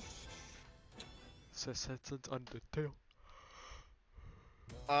 It's Undertale.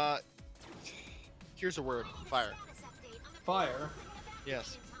 here's a word. Fire. Fire?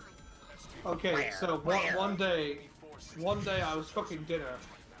 Yes. Okay, so one day I was cooking dinner,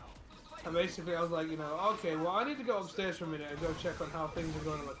 And basically, I was like, you know, okay, well, I need to go upstairs for a minute and go check on how things are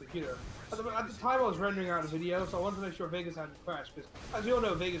going on my computer. At the time, I was rendering out a video, so I wanted to make sure Vegas hadn't crashed, because, as you all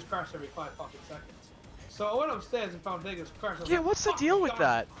know, Vegas crashed every 5 fucking seconds. So I went upstairs and found Vegas crashed. Yeah, what's the deal with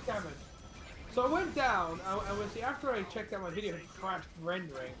that? Damn it. So I went down, and after I checked out my video had crashed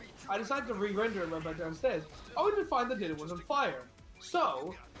rendering, I decided to re-render it and went back downstairs. I went to find the dinner was on fire.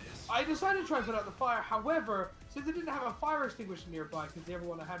 So, I decided to try and put out the fire. However, since I didn't have a fire extinguisher nearby, because the other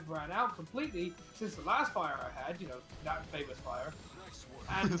one I had ran out completely since the last fire I had, you know, that famous fire.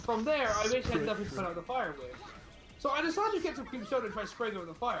 And from there, I basically had nothing to put out the fire with. So I decided to get some cream soda and try spraying over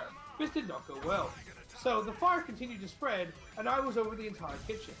the fire. This did not go well. So the fire continued to spread, and I was over the entire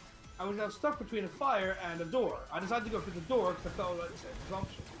kitchen. I was now stuck between a fire and a door. I decided to go through the door because I felt like the safest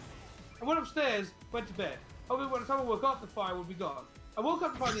option. I went upstairs, went to bed. Hoping by the time I woke up, the fire would be gone. I woke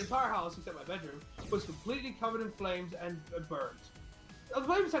up to find the entire house, except my bedroom, was completely covered in flames and burned. The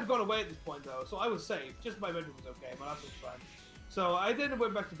flames had gone away at this point, though, so I was safe. Just my bedroom was okay, my house was fine. So I then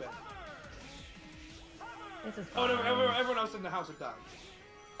went back to bed. This is oh, fine. no, everyone else in the house had died.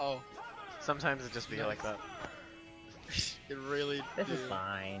 Oh. Sometimes it just be like that. It really This do. is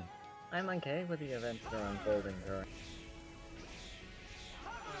fine. I'm okay with the events that are unfolding during.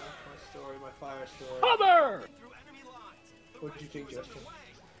 My story, my fire story. Mother! What did you think, Justin?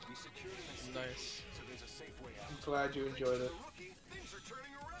 Nice. I'm glad you enjoyed it.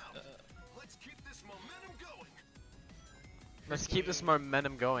 Let's keep this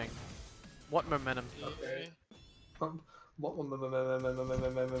momentum going. What momentum? Okay. What?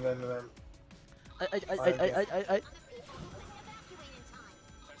 I.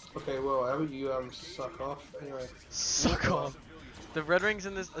 Okay, well, how about you suck off anyway? Suck off. The red rings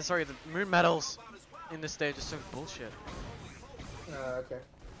in this, sorry, the moon medals in this stage are so bullshit. Okay.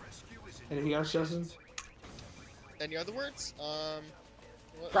 Anything else, Justin? Any other words?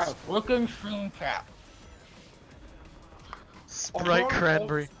 Stop looking stream chat. Sprite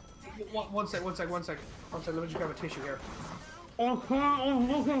cranberry. One sec. Let me just grab a tissue here.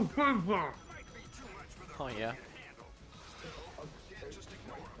 Oh yeah.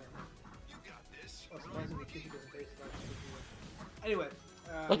 Anyway.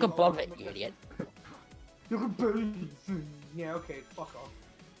 Look above it, you idiot. Look above it. Yeah, okay, fuck off.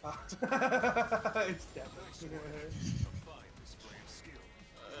 It's definitely.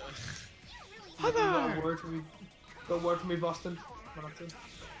 Got a word for me? Got a word for me, Boston?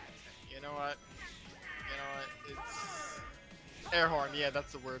 You know what? It's air horn. Yeah,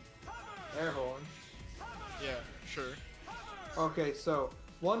 that's the word. Air horn. Yeah, sure. Okay, so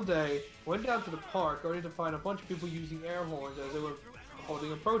one day went down to the park only to find a bunch of people using air horns as they were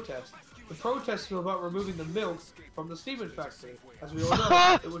holding a protest. The protests were about removing the milk from the semen factory. As we all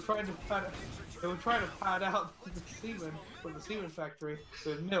know, they were trying to pad out the semen from the semen factory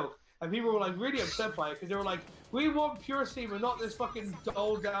with milk. And people were like really upset by it because they were like, we want pure semen, not this fucking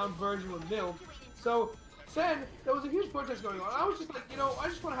dulled down version with milk. So then there was a huge protest going on. I was just like, you know, I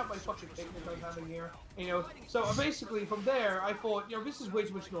just want to have my fucking picnic I'm having here. You know, so basically from there I thought, you know, this is way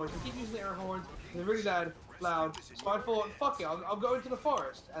too much noise. I keep using the air horns, they're really loud. So I thought, fuck it, I'll go into the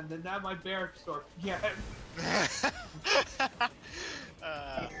forest. And then now my bear store again. I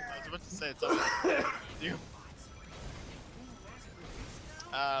was about to say it's okay. You.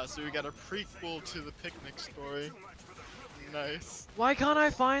 So we got a prequel to the picnic story. Nice. Why can't I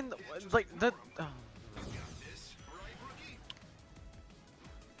find like that? Oh.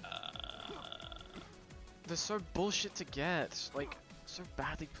 They're so bullshit to get, like so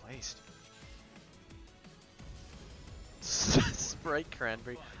badly placed. Sprite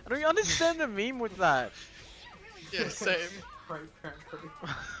cranberry. I don't understand the meme with that. Yeah, same. Sprite cranberry.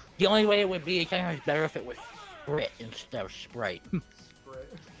 The only way it would be kind of better if it was Sprit instead of Sprite.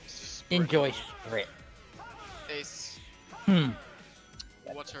 Enjoy Sprit. Ace.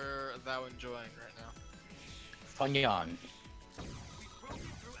 What are thou enjoying right now? Funyuns.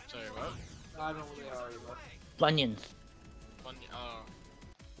 Sorry, what? I don't know what they are either. Funyuns. Oh.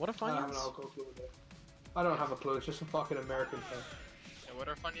 What are Funyuns? I don't have a clue. It's just some fucking American thing. Yeah, what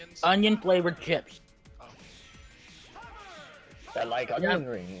are Funyuns? Onion flavored chips. Oh. They're like onion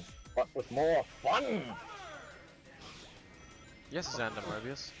rings, but with more fun. Yes, Xander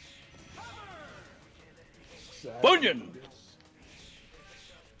Mobius. Funyun!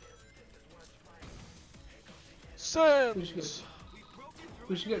 Sims!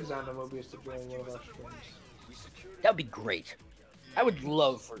 We should get Xander Mobius to join one of our streams. That would be great. I would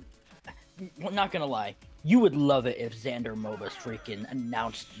love for... Well, not gonna lie, you would love it if Xander Mobius freaking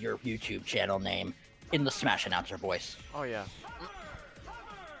announced your YouTube channel name in the Smash announcer voice. Oh yeah.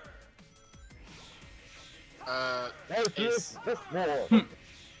 Ace.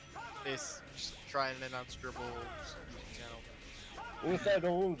 It's just trying to announce Gerbil's channel.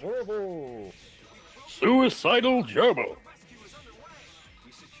 Suicidal Gerbil! Suicidal Gerbil!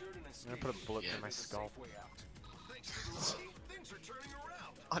 I'm gonna put a bullet through my skull.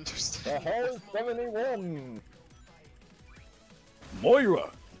 Understand. The whole 71!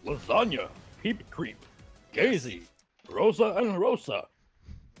 Moira, Lasagna, Peep Creep, Gazy, Rosa and Rosa.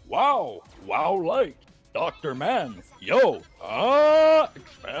 Wow, wow light, Dr. Man, yo,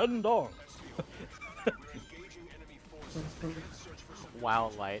 expand on.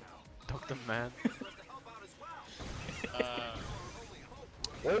 Wow, light, Dr. Man.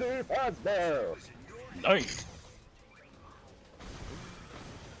 Lady Fazbear! Nice.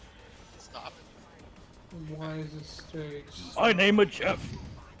 Stop. Why is this stage? My name is Jeff.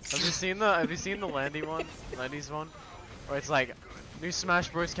 Have you seen the Landy's one? Where it's like, new Smash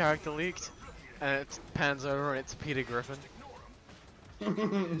Bros character leaked, and it pans over and it's Peter Griffin.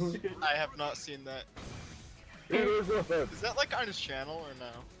 I have not seen that. Is that like on his channel or no?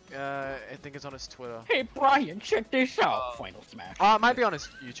 I think it's on his Twitter. Hey Brian, check this out. Final Smash. It might be on his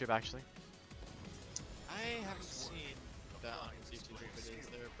YouTube actually. I haven't seen that on his YouTube if it is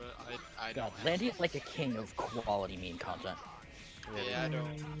there, but I God, don't. Landy is like a king of quality meme content. Yeah, I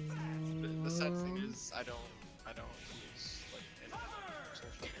don't. The sad thing is, I don't use like any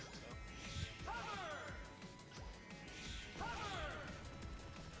social media,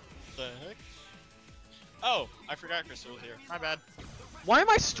 so. The heck? Oh, I forgot Crystal was here. My bad. Why am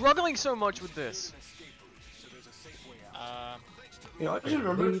I struggling so much with this? You know, I just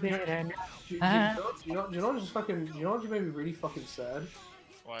remember. You know, just fucking. You know what made me really fucking sad?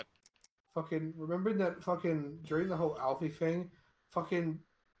 What? Fucking remember that fucking during the whole Alfie thing, fucking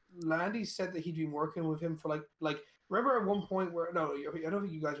Landy said that he'd been working with him for like remember at one point where no, I don't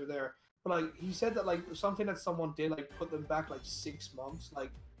think you guys were there, but like he said that like something that someone did like put them back like 6 months.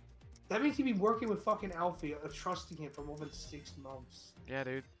 Like that means he'd been working with fucking Alfie, trusting him for more than 6 months. Yeah,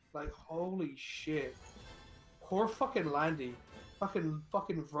 dude. Like holy shit, poor fucking Landy, fucking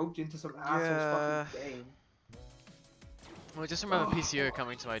roped into some asshole's fucking game. Well, just remember PCO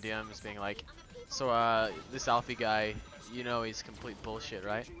coming to my DMs being like, so this Alfie guy, you know he's complete bullshit,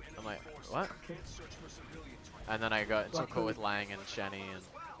 right? I'm like, what? And then I got into a call with Lang and Shani and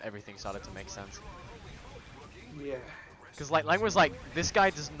everything started to make sense. Yeah. Because like Lang was like, this guy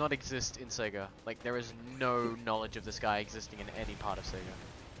does not exist in Sega. Like there is no knowledge of this guy existing in any part of Sega.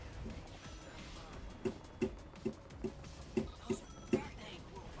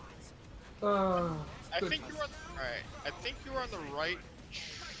 I think you were alright. I think you were on the right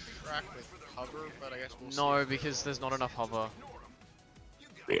track with hover, but I guess we'll see. No, because there's not enough hover.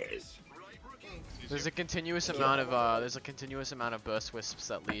 There's a continuous amount of burst wisps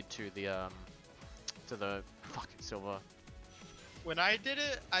that lead to the fucking silver. When I did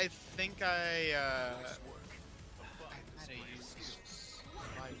it, I think I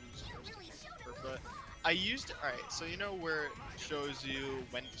but I used alright, so you know where it shows you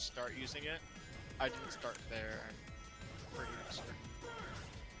when to start using it? I didn't start there. I'm pretty certain.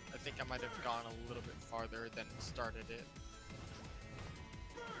 I think I might have gone a little bit farther than started it.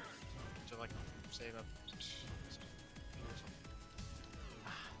 To like save up.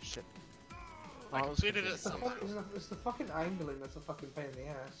 Shit. I completed it somehow. It's the fucking angling that's a fucking pain in the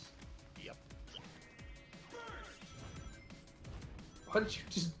ass. Yep. Why don't you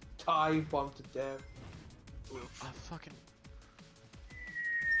just dive bomb to death? Fucking.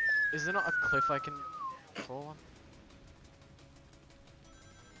 Is there not a cliff I can fall on?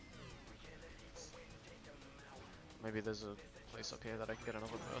 Maybe there's a place up here that I can get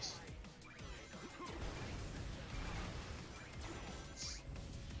another burst.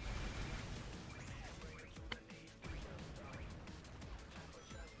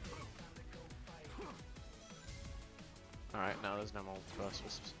 Alright, now there's no more burst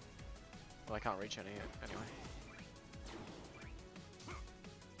wisps. Well, I can't reach any anyway.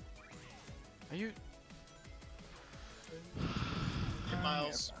 Are you? Hey,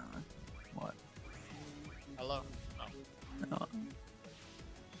 Miles. What? Hello. No.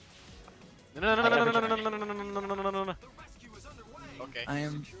 No. Okay. I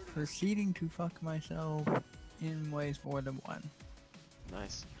am proceeding to fuck myself in ways more than one.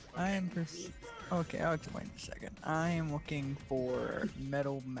 Nice. I am okay, I'll explain in a second. I am looking for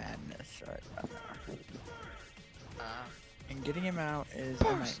Metal Madness right about now. And getting him out is a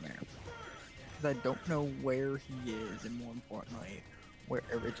nightmare. Because I don't know where he is, and more importantly, where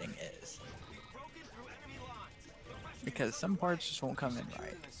everything is. Because some parts just won't come in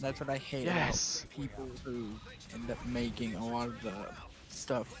right. That's what I hate about people who end up making a lot of the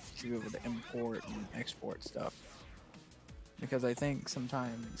stuff to be able to import and export stuff. Because I think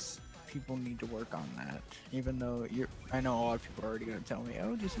sometimes people need to work on that. Even though I know a lot of people are already gonna tell me,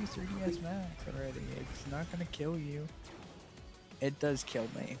 "Oh, just use 3DS Max already. It's not gonna kill you." It does kill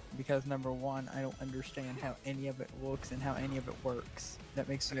me because number one, I don't understand how any of it looks and how any of it works. That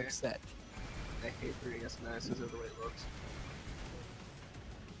makes me upset. I hate 3DS Max because of the way it looks.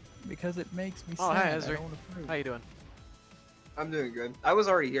 Because it makes me sad. Oh, hi, I Ezra. don't approve. How you doing? I'm doing good. I was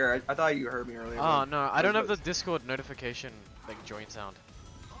already here. I thought you heard me earlier. Oh no, I don't have the Discord notification like join sound.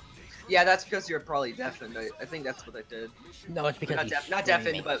 Yeah, that's because you're probably deafened. I think that's what I did. No, it's because not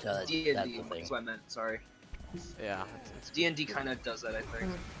deafened, streaming, but so D&D that's the thing. is what I meant. Sorry. Yeah. D&D kind of does that, I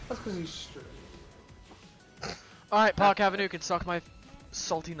think. That's because he's straight. Alright, Park Avenue can suck my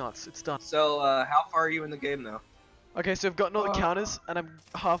salty nuts. It's done. So, how far are you in the game now? Okay, so I've gotten all the counters, and I'm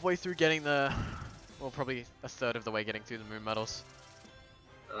halfway through getting the... Well, probably a third of the way getting through the moon medals.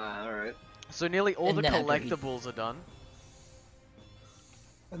 Alright. So nearly all the And then collectibles are done.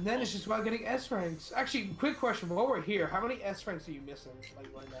 And then it's just about getting S ranks. Actually, quick question: while we're here, how many S ranks are you missing, like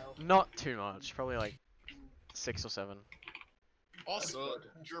right now? Not too much, probably like 6 or 7. Also,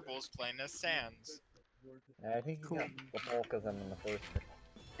 Gerbil's playing as Sans. I think you got the whole because I'm in the first.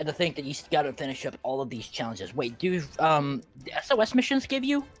 And to think that you gotta finish up all of these challenges. Wait, do the SOS missions give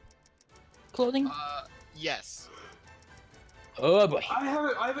you clothing? Yes. Oh boy. I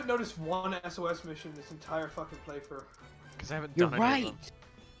haven't noticed one SOS mission this entire fucking playthrough. Because I haven't You're done any of them. right.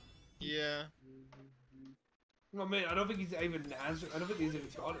 Yeah. No man, I don't think he's even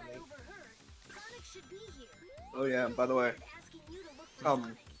got it, mate. Oh yeah, by the way,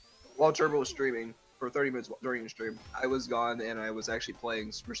 while Gerbil was streaming, for 30 minutes during the stream, I was gone and I was actually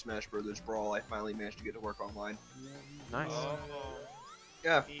playing Super Smash Bros. Brawl. I finally managed to get to work online. Nice.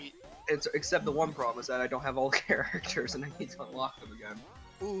 Yeah, it's except the one problem is that I don't have all the characters and I need to unlock them again.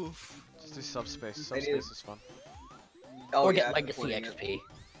 Oof. Just do subspace. Subspace is fun. Oh, Or yeah, get Legacy playing XP.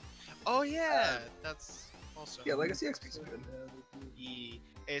 Oh yeah, that's also. Yeah, Legacy XP is good.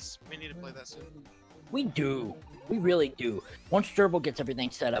 Ace, we need to play that soon. We do. We really do. Once Gerbil gets everything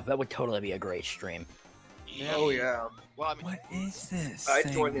set up, that would totally be a great stream. Oh yeah. Well, I mean, What is this? I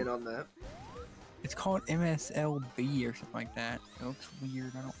thing? joined in on that. It's called MSLB or something like that. It looks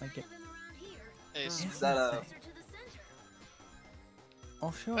weird. I don't like it. Ace, Is that a?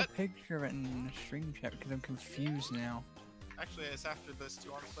 I'll show a picture of it in the stream chat because I'm confused now. actually, Ace, after this, do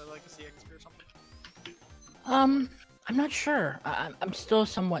you want to play Legacy XP or something? I'm not sure. I'm still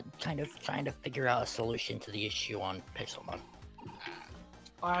somewhat kind of trying to figure out a solution to the issue on Pixelmon.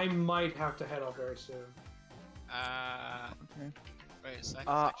 I might have to head off very soon. Okay. Wait a second.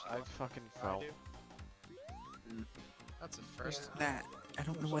 I fucking fell. That's a first. That I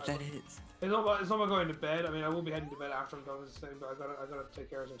don't know what that is. It's not about going to bed. I mean, I will be heading to bed after I'm done with this thing, but I gotta take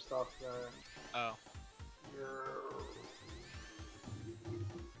care of some stuff. Oh.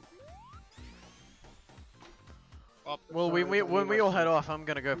 Well, when we all head off, I'm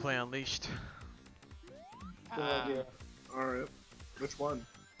gonna go play Unleashed. Good idea. Alright. Which one?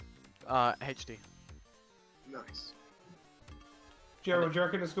 HD. Nice. Jared, do you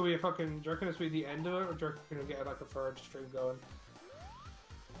reckon it's gonna be do you reckon it's gonna be the end of it, or do you reckon we're gonna get like a third stream going?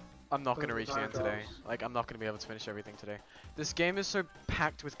 I'm not gonna reach the Time end today. drops. Like, I'm not gonna be able to finish everything today. This game is so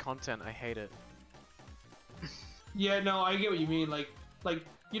packed with content, I hate it. Yeah, no, I get what you mean. Like,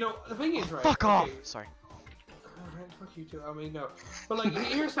 you know, the thing is, right? Fuck off! okay, Sorry. Alright, fuck you too. I mean, no. But like,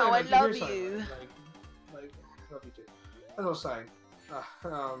 here's No, something. I love here's something, you. Like, I love you too. As I was saying,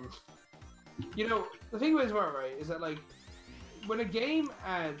 you know, the thing is, right, is that like, when a game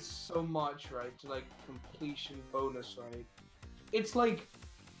adds so much, right, to like completion bonus, right, it's like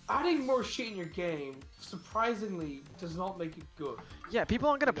adding more shit in your game surprisingly does not make it good. Yeah, people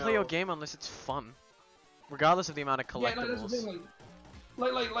aren't gonna play your No. game unless it's fun, regardless of the amount of Yeah, no, that's the collectibles.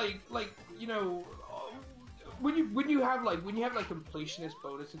 thing, like, you know, when you have like completionist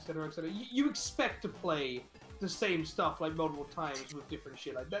bonus, etc., etc., you expect to play the same stuff like multiple times with different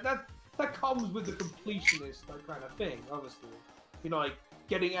shit like that. That comes with the completionist like kind of thing, obviously. You know, like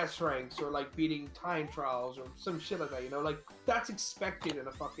getting S ranks or like beating time trials or some shit like that. You know, like that's expected in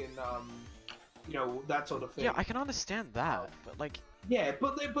a fucking you know, that sort of thing. Yeah, I can understand that, but like. Yeah,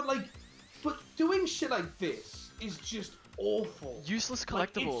 but doing shit like this is just awful. Useless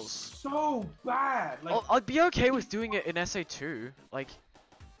Like, collectibles. it's so bad. Like, I'd be okay with doing it in SA2, like,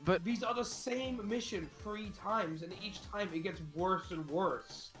 but these are the same mission 3 times, and each time it gets worse and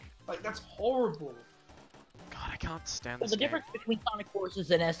worse. Like, that's horrible. God, I can't stand Well, this the game. difference between Sonic Forces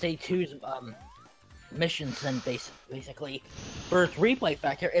and SA2's missions, and basically for its replay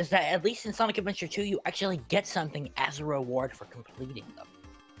factor, is that at least in Sonic Adventure 2, you actually get something as a reward for completing them.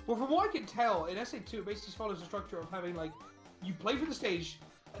 Well, from what I can tell, in SA2, it basically follows the structure of having, like, you play for the stage,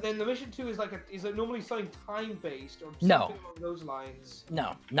 And then the mission 2 is like is it normally something time based or No. something along those lines?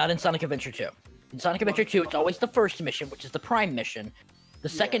 No, not in Sonic Adventure 2. In Sonic Adventure 2, it's always the first mission, which is the prime mission. The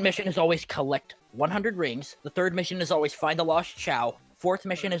second mission is always collect 100 rings. The third mission is always find the lost Chow. Fourth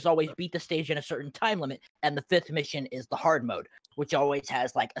mission is always beat the stage in a certain time limit. And the fifth mission is the hard mode, which always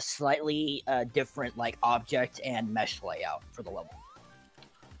has like a slightly different like object and mesh layout for the level.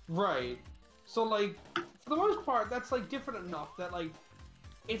 Right. So like, for the most part, that's like different enough that like,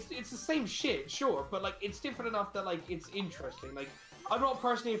 it's the same shit, sure, but like it's different enough that like it's interesting. Like, I'm not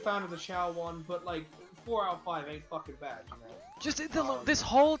personally a fan of the Chow one, but like 4 out of 5 ain't fucking bad, you know. Just this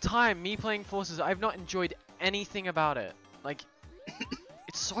whole time, me playing Forces, I've not enjoyed anything about it. Like,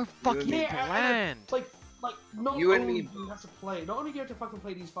 it's so fucking bland. Like, not You and only me do you have to play, not only do you have to fucking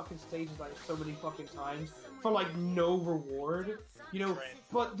play these fucking stages like so many fucking times for like no reward, you know,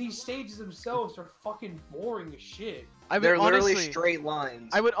 but these stages themselves are fucking boring as shit. They're literally straight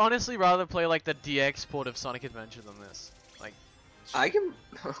lines. I would honestly rather play like the DX port of Sonic Adventure than this. Like,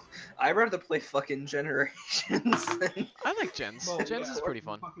 I'd rather play fucking Generations. I like Gens. Gens is pretty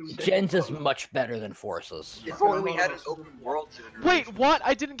fun. Gens is much better than Forces. If only we had an open world Generation. Wait, what?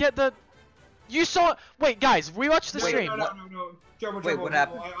 I didn't get the. You saw. Wait, guys, rewatch the stream. No. Gerbil, Wait, what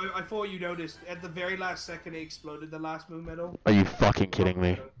happened? I thought you noticed at the very last second it exploded the last moon medal. Are you fucking kidding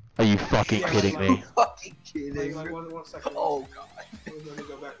me? Are you fucking kidding me? Fucking kidding. Like, one second. Oh god. Let me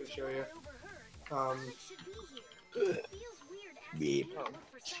go back and show you. Oh,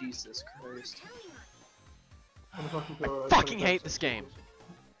 Jesus Christ. I'm fucking go, Fucking hate this game.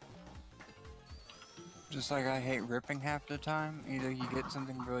 Just like I hate ripping half the time. Either you get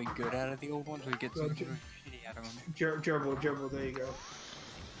something really good out of the old ones, or you get something really shitty out of them. Gerbil, there you go.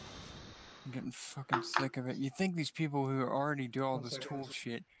 I'm getting fucking sick of it. You think these people who already do all this tool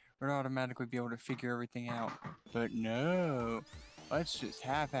shit would automatically be able to figure everything out. But no. Let's just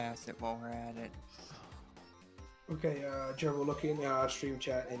half-ass it while we're at it. Okay, Gerbil, look in stream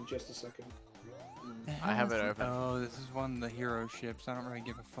chat in just a second. I have it open. Oh, this is one of the hero ships. I don't really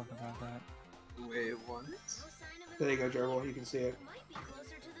give a fuck about that. Wait, what? There you go, Gerbil. You can see it.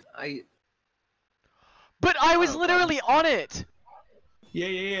 But I was literally on it!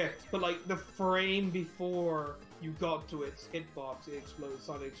 Yeah. But like the frame before you got to its hitbox, it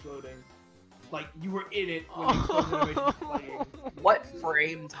started exploding. Like you were in it when you started playing. What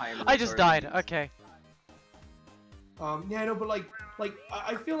frame time? I just died. Okay. Yeah, no, but like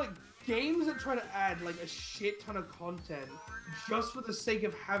I feel like games that try to add like a shit ton of content just for the sake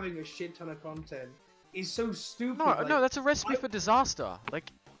of having a shit ton of content is so stupid. No, like, no, that's a recipe for disaster.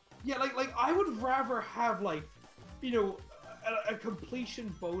 Like. Yeah, like I would rather have like, you know, a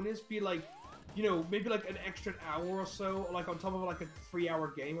completion bonus be like, you know, maybe like an extra hour or so, like on top of like a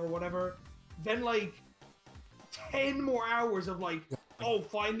 3-hour game or whatever, than like 10 more hours of like, oh,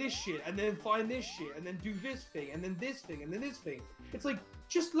 find this shit, and then find this shit, and then do this thing, and then this thing, and then this thing. It's like,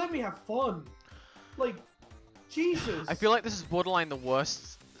 just let me have fun. Like, Jesus. I feel like this is borderline the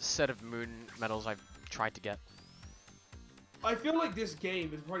worst set of moon medals I've tried to get. I feel like this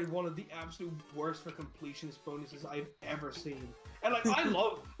game is probably one of the absolute worst for completionist bonuses I've ever seen. And like, I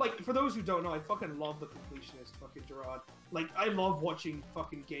love, like, for those who don't know, I fucking love the completionist, fucking Gerard. Like, I love watching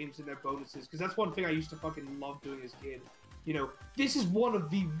fucking games and their bonuses, because that's one thing I used to fucking love doing as a kid. You know, this is one of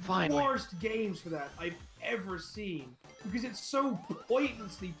the worst games for that I've ever seen, because it's so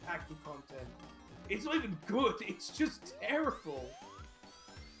pointlessly packed with content. It's not even good, it's just terrible.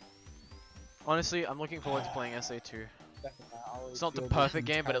 Honestly, I'm looking forward to playing SA2. It's not the perfect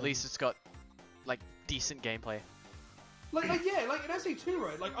game, but at least it's got, like, decent gameplay. Like yeah, like in SA2,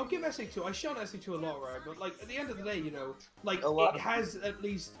 right? Like, I'll give SA2, I shit on SA2 a lot, right? But, like, at the end of the day, you know, like, it has at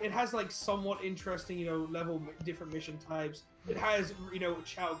least, it has, like, somewhat interesting, you know, different mission types. It has, you know,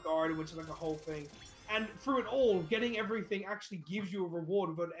 Chow Guard, which is, like, a whole thing. And through it all, getting everything actually gives you a reward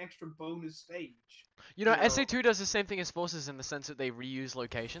of an extra bonus stage. You know, SA2 does the same thing as Forces in the sense that they reuse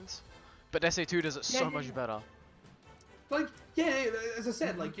locations, but SA2 does it so much better. Like, yeah, as I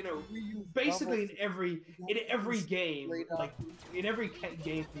said, like, you know, basically in every game, like, in every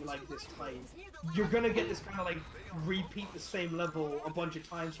game like this type, you're gonna get this kind of, like, repeat the same level a bunch of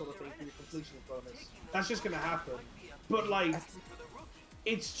times sort of thing for your completion bonus. That's just gonna happen. But, like,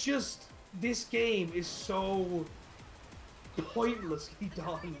 it's just, this game is so pointlessly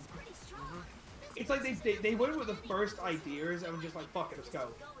done. It's like they went with the first ideas and were just like, fuck it, let's go.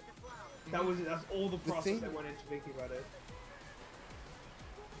 That's all the process that went into thinking about it.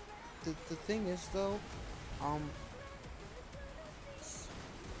 The thing is though, wait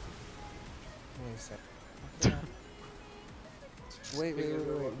a second. Wait.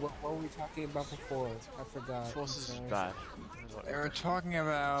 What were we talking about before? I forgot. Forces is I'm sorry. bad. They were talking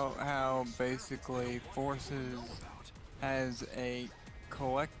about how basically Forces has a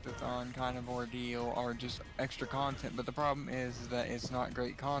collectathon kind of ordeal or just extra content, but the problem is that it's not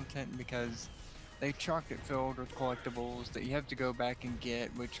great content because they chocked it filled with collectibles that you have to go back and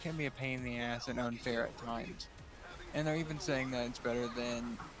get, which can be a pain in the ass and unfair at times. And they're even saying that it's better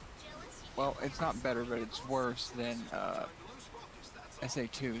than, well, it's not better, but it's worse than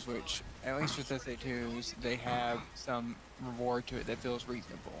SA2s, which, at least with SA2s, they have some reward to it that feels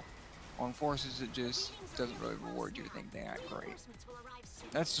reasonable. On Forces, it just doesn't really reward you with anything that great.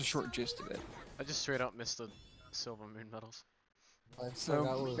 That's the short gist of it. I just straight up missed the silver moon medals.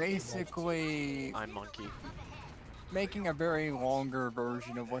 So basically, I'm monkey. Making a very longer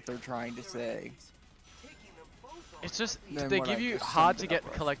version of what they're trying to say. It's just Than they what give I you just hard to summed it get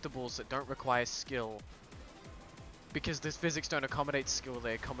up with. collectibles that don't require skill. Because the physics don't accommodate skill,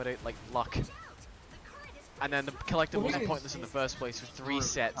 they accommodate like luck. And then the collectibles are pointless in the first place with 3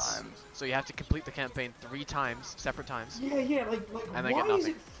 sets. So you have to complete the campaign 3 times, separate times. Yeah, like and they why get nothing. is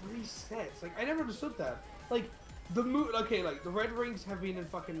it 3 sets? Like, I never understood that. Like, the like, the red rings have been in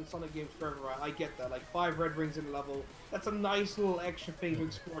fucking Sonic games forever, right? I get that. Like, 5 red rings in a level. That's a nice little extra thing to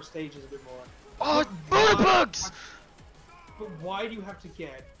explore stages a bit more. Oh, bugs! But why do you have to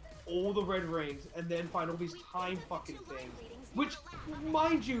get all the red rings and then find all these time fucking things? Which,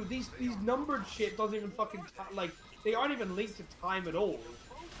 mind you, these numbered shit doesn't even fucking like, they aren't even linked to time at all.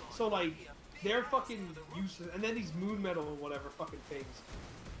 So like, they're fucking useless. And then these moon medal or whatever fucking things,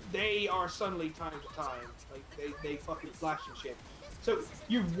 they are suddenly time to time. Like they fucking flash and shit. So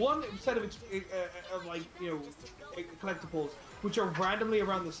you've one set of like, you know, collectibles which are randomly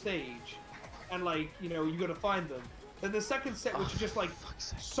around the stage, and like, you know, you gotta find them. Then the second set, which is just like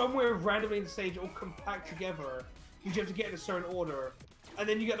somewhere randomly in the stage, all compact together, which you have to get in a certain order. And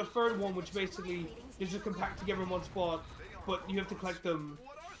then you get the third one, which basically is just compact together in one spot, but you have to collect them,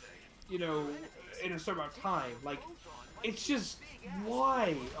 you know, in a certain amount of time. Like, it's just,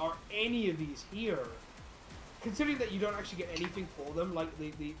 why are any of these here? Considering that you don't actually get anything for them, like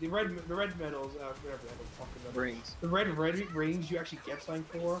the red medals, whatever the fucking medals. Rings. The red rings you actually get something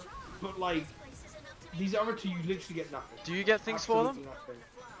for, but like these other two you literally get nothing. Do you get things for them? Nothing.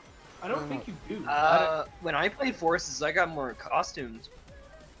 I don't think you do. When I played Forces, I got more costumes.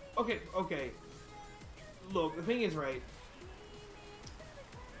 Okay. Look, the thing is, right,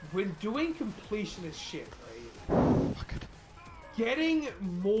 when doing completionist shit, right, getting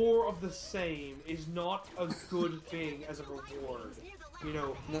more of the same is not a good thing as a reward. You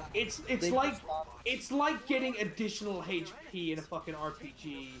know, it's like getting additional HP in a fucking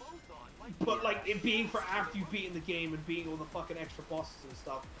RPG, but like it being for after you've beaten the game and beating all the fucking extra bosses and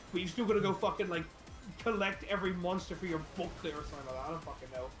stuff. But you still gotta go fucking like collect every monster for your booklet or something like that. I don't fucking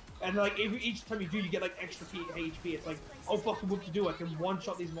know. And like each time you do, you get like extra HP. It's like, oh fucking what to do? I can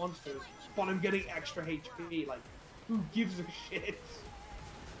one-shot these monsters, but I'm getting extra HP. Like, who gives a shit?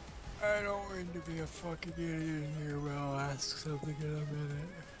 I don't mean to be a fucking idiot here, but I'll ask something in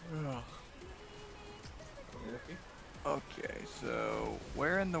a minute. Ugh. Okay, so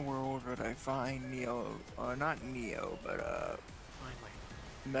where in the world would I find Neo? Not Neo, but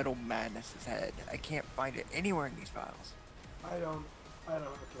Metal Madness's head. I can't find it anywhere in these files. I don't have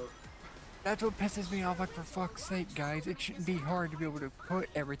a clue. That's what pisses me off. Like, for fuck's sake, guys, it shouldn't be hard to be able to put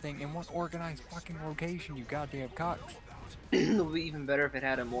everything in one organized fucking location. You goddamn cocks. It would be even better if it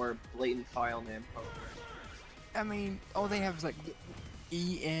had a more blatant file name. I mean, all they have is like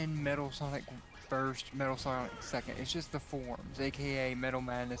EN Metal Sonic First, Metal Sonic Second. It's just the forms, aka Metal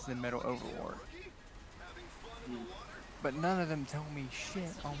Madness and Metal Overlord. But none of them tell me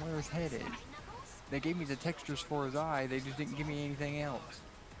shit on where his head is. They gave me the textures for his eye, they just didn't give me anything else.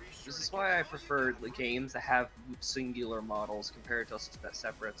 This is why I prefer the games that have singular models compared to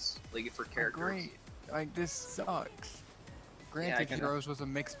separates, like for characters. Great. Like, this sucks. Granted, Heroes was a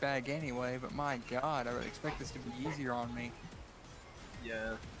mixed bag anyway, but my god, I would expect this to be easier on me.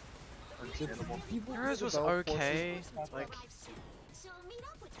 Yeah. Understandable. Heroes was okay. Like, it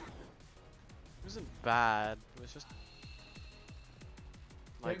wasn't bad. It was just.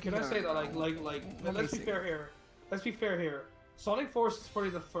 Like, can I say that? Like, let's be fair here. Let's be fair here. Sonic Force is probably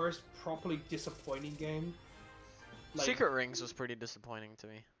the first properly disappointing game. Like, Secret Rings was pretty disappointing to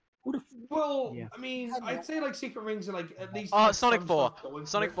me. Well, I mean, I'd say like Secret Rings are like at least. Sonic 4.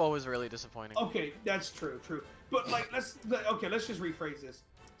 Sonic 4 was really disappointing. Okay, that's true. But like, let's just rephrase this.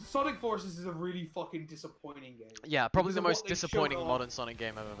 Sonic Forces is a really fucking disappointing game. Yeah, probably the most disappointing modern Sonic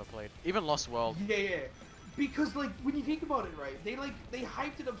game I've ever played. Even Lost World. Yeah. Because like when you think about it, right, they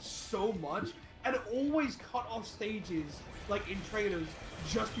hyped it up so much and always cut off stages like in trailers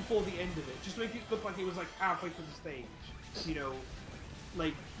just before the end of it, just to make it look like it was like halfway through the stage. You know,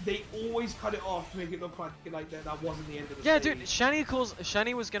 like they always cut it off to make it look like that wasn't the end of the stage. Yeah, dude.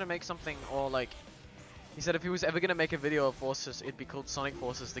 Shani was gonna make something, or like, he said if he was ever gonna make a video of Forces, it'd be called Sonic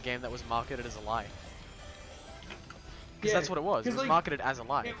Forces, the game that was marketed as a lie. Because that's what it was. It was like, marketed as a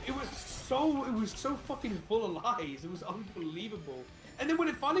lie. It was so fucking full of lies. It was unbelievable. And then when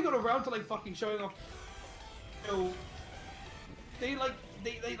it finally got around to like fucking showing off, you know, they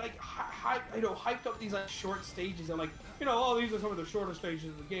hyped up these like short stages. They're like, you know, oh, these are some of the shorter stages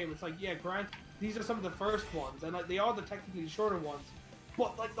of the game. It's like, yeah, Grant, these are some of the first ones, and like they are the technically shorter ones,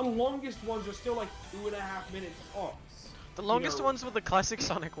 but like the longest ones are still like 2.5 minutes tops. The longest ones were the classic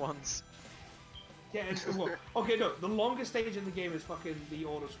Sonic ones. Yeah, and, well, okay, no, the longest stage in the game is fucking the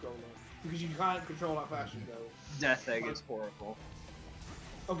auto-scroller, because you can't control how fast you go. Death Egg is horrible.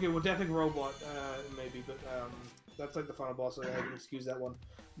 Okay, well, Death Egg Robot, maybe, but, that's like the final boss, so I can excuse that one.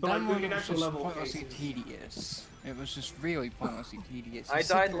 But that like, one in was actual just level pointlessly cases... tedious. It was just really pointlessly tedious. I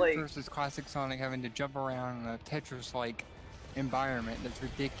died like... versus classic Sonic having to jump around in a Tetris-like environment that's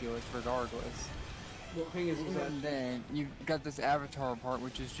ridiculous regardless. Well, the thing is that... And then you've got this avatar part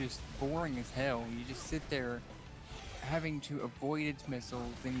which is just boring as hell. You just sit there having to avoid its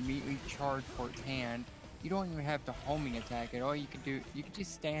missiles, then immediately charge for its hand. You don't even have to homing attack it. All you can do, you can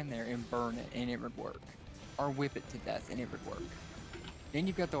just stand there and burn it and it would work. Or whip it to death and it would work. Then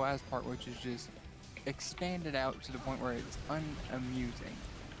you've got the last part which is just expanded out to the point where it's unamusing.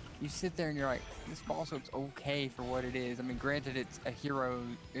 You sit there and you're like, this boss looks okay for what it is. I mean, granted it's a hero,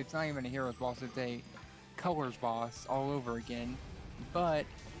 it's not even a hero's boss, it's a colors boss all over again, but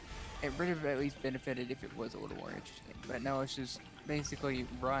it would have at least benefited if it was a little more interesting. But no, it's just basically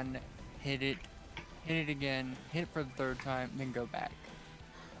run, hit it again, hit it for the third time, then go back.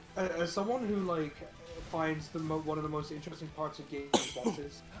 As someone who like finds one of the most interesting parts of games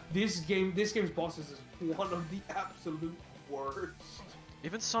bosses, this game's bosses is one of the absolute worst.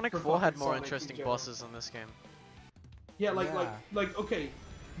 Even Sonic 4 had more interesting bosses in this game. Yeah, like okay,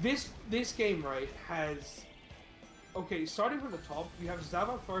 this game, right, has, okay, starting from the top, you have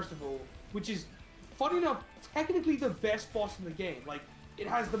Zavok first of all, which is, funny enough, technically the best boss in the game. Like, it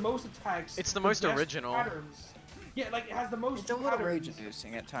has the most attacks. It's the most original. Patterns. Yeah, like it has the most. It's a little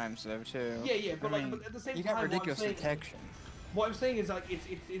rage-inducing at times, though, too. Yeah, but like, but at the same time, you got ridiculous detection. What I'm saying is like it's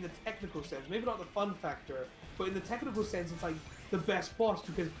in the technical sense, maybe not the fun factor, but in the technical sense, it's like the best boss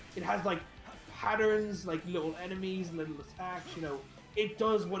because it has like patterns, like little enemies, little attacks. You know, it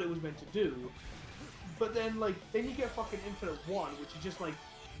does what it was meant to do. But then then you get fucking Infinite 1, which is just like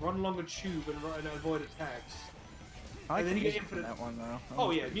run along a tube and avoid attacks. I and then you get Infinite. That one though.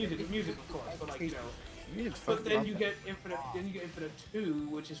 Oh yeah, music of course, but like you know. But then you get Infinite. Then you get Infinite 2,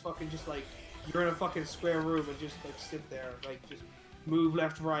 which is fucking just like you're in a fucking square room and just like sit there, like just move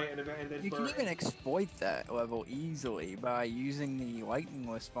left, right, and then. You can even exploit that level easily by using the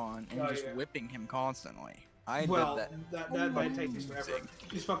lightning spawn and just whipping him constantly. I did that. That might take me forever.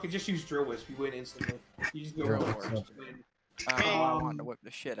 Just use Drill Wisp. You win instantly. You just go forward. Win. I wanted to whip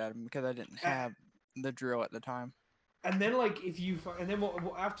the shit out of him because I didn't have the drill at the time. And then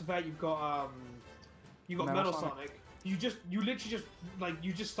after that you've got Metal Sonic. You literally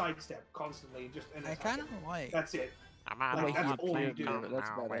just sidestep constantly and I kind of like. That's it. That's all you do. That's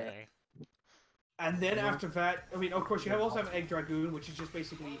about it. And then after that, I mean, of course, you also have Egg Dragoon, which is just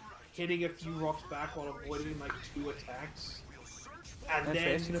basically hitting a few rocks back while avoiding like 2 attacks. And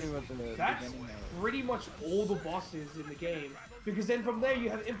that's pretty much all the bosses in the game. Because then from there you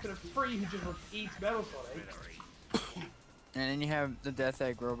have Infinite 3, who just repeats Metal Sonic. And then you have the Death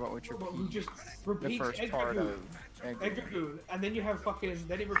Egg Robot, which just repeats the first Egg part Dragoon. of Egg Dragoon. And then you have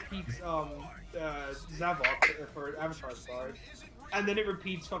then it repeats Zavok for Avatar's part. And then it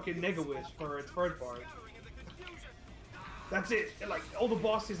repeats fucking Negawish for its third part. That's it. Like all the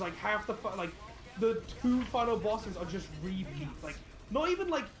bosses, like half the 2 final bosses are just repeats. Like not even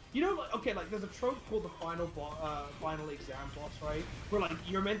like there's a trope called the final exam boss, right? Where like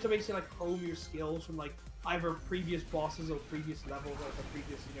you're meant to basically like hone your skills from like either previous bosses or previous levels or the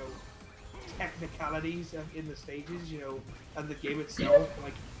previous technicalities in the stages, and the game itself.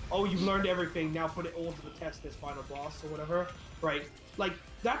 Like, oh, you've learned everything, now put it all to the test this final boss or whatever, right? Like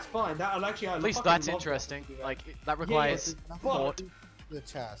that's fine. That actually at least that's interesting. Like that requires thought. The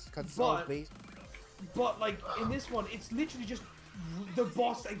test, but like in this one, it's literally just the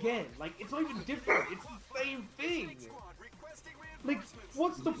boss again. Like it's not even different. It's the same thing. Like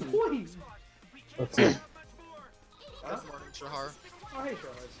what's the point? That's it. Good morning, Shahar. Oh hey,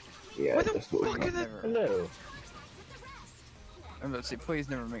 Shahar. Yeah, What the fuck is Hello. let's see, please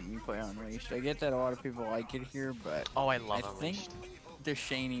never make me play Unleashed. I get that a lot of people like it here, but Oh, I love I Unleashed. think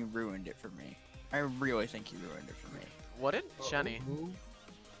Deshaney ruined it for me. I really think he ruined it for me. What did Shani?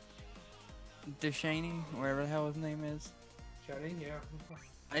 Deshaney, whatever the hell his name is. Shani, yeah.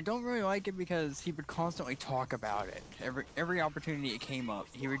 I don't really like it because he would constantly talk about it. Every opportunity it came up,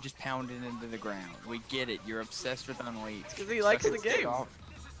 he would just pound it into the ground. We get it. You're obsessed with Unleashed. Because he likes the Take game. off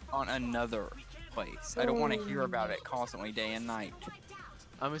on another place. I don't want to hear about it constantly, day and night.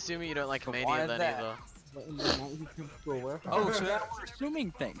 I'm assuming you don't like But why Mania is then that? either. Oh, so that we're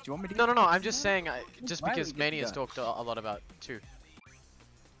assuming things. Do you want me to? No, no, no. I'm just saying, just Why would because you get Mania's that? talked a lot about too.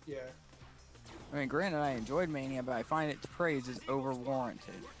 Yeah. I mean, granted, I enjoyed Mania, but I find its praise is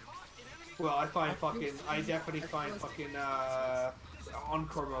over-warranted. Well, I definitely find fucking,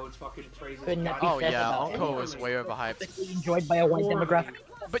 Encore mode's fucking crazy. Could not be Oh said yeah, about Encore any was way overhyped. particularly enjoyed by a white demographic.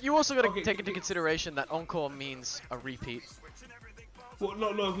 But you also got to take into consideration that Encore means a repeat. Well,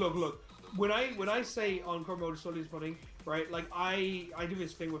 look. When I say Encore mode is solely funny, right? Like I do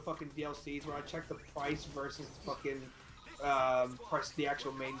this thing with fucking DLCs where I check the price versus the fucking price of the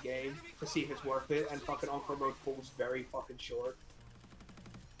actual main game to see if it's worth it, and fucking Encore mode falls very fucking short.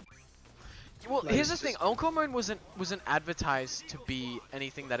 Well, Like, here's the thing: Encore mode wasn't advertised to be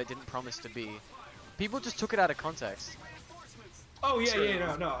anything that it didn't promise to be. People just took it out of context. Oh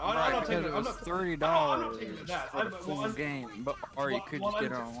yeah, no. I'm not taking it. I'm not $30 I'm not taking it to that. for the full game, but or you could just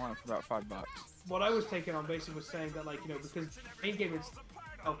get it I'm- online for about $5. What I was taking on basically was saying that, like, you know, because the main game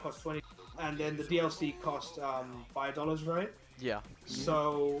itself costs 20, and then the DLC cost $5, right? Yeah.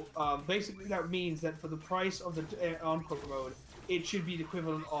 So basically that means that for the price of the Encore mode, it should be the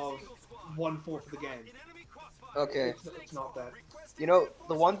equivalent of 1/4 of the game. Okay. It's not that. You know,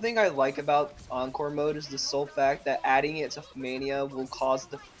 the one thing I like about Encore mode is the sole fact that adding it to Mania will cause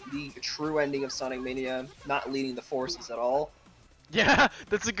the true ending of Sonic Mania not leading the forces at all. Yeah,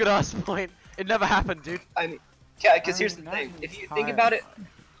 that's a good ass point. It never happened, dude. I mean, yeah, because here's the thing. If you think about it...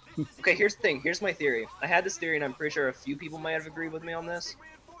 Okay, here's the thing. Here's my theory. I had this theory, and I'm pretty sure a few people might have agreed with me on this.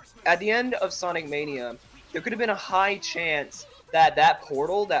 At the end of Sonic Mania, there could have been a high chance that that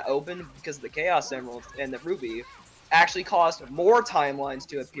portal that opened because of the Chaos Emerald and the Ruby actually caused more timelines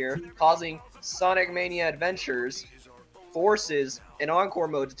to appear, causing Sonic Mania Adventures, Forces, and Encore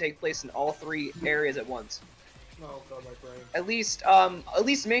mode to take place in all three areas at once. Oh god, my brain. At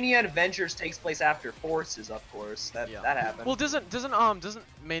least Mania Adventures takes place after Forces, of course. That happened. Well, doesn't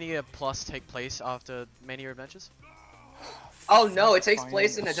Mania Plus take place after Mania Adventures? Oh no, it takes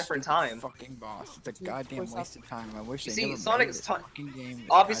place in a different time. Fucking boss. It's a goddamn waste of time. I wish You they see, never Sonic's made this fucking game.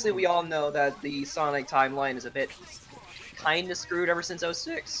 obviously we all know that the Sonic timeline is a bit kinda screwed ever since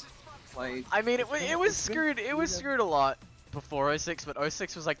 06. Like, I mean, it was screwed. It was screwed a lot before 06, but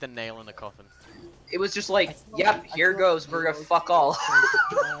 06 was like the nail in the coffin. it was just like, yep, here goes, we're gonna fuck all.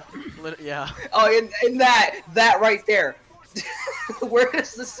 Yeah. Oh, and that right there. Where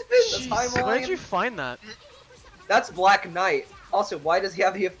does this fit in the Jeez, timeline? where'd you find that? That's Black Knight. Also, why does he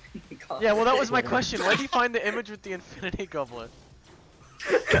have the Infinity Gauntlet? Yeah, well, that was my question. Where'd you find the image with the Infinity Goblet?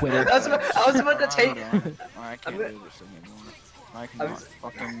 Twitter. That's what I was about to take. I can't do this anymore. I cannot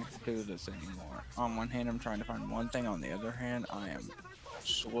fucking do this anymore. On one hand, I'm trying to find one thing. On the other hand, I am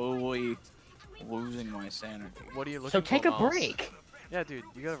slowly losing my sanity. What are you looking So for, take a Miles? break. Yeah, dude,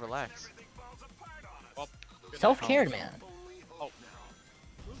 you gotta relax. Self-care, man. Oh.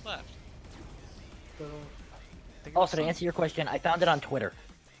 Who's left? Also, to answer your question, I found it on Twitter.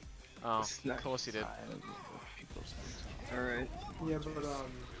 Oh, of course you did. Alright. Yeah, but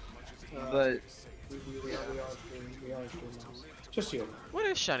But we are streamers. Just you. What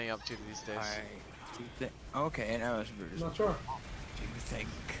is Shiny up to these days? Okay, and I was Not sure. Do you think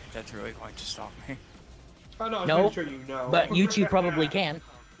that's really going to stop me? Oh no, I'm No, pretty sure you know. but YouTube probably can.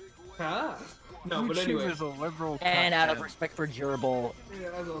 Ah. No, but YouTube anyway. is a liberal And out of content. respect for Gerbil, Yeah,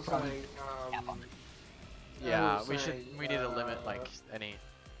 as I was saying, Yeah, was we saying, need to limit like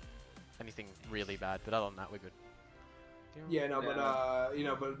anything really bad, but other than that, we're good. Yeah, no, but you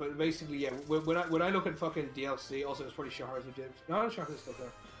know, but basically, yeah. When I look at fucking DLC, also it's probably Shahars who did. No, Shahars still there.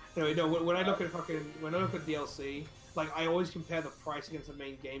 Anyway, no, when I look at DLC, like I always compare the price against the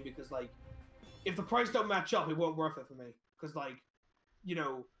main game because like, if the price don't match up, it won't worth it for me. Because like, you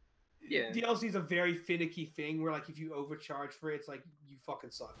know, yeah, DLC is a very finicky thing where like if you overcharge for it, it's like you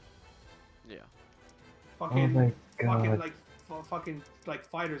fucking suck. Yeah. Fucking, Oh my fucking God. like, fucking like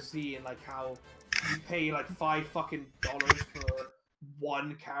Fighter Z and like how you pay like $5 fucking for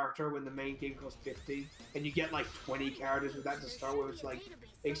one character when the main game costs 50, and you get like 20 characters with that to start with. It's like,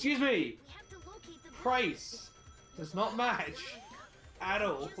 excuse me, price does not match at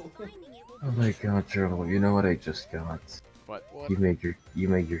all. Oh my god, Gerbil, you know what I just got? What? You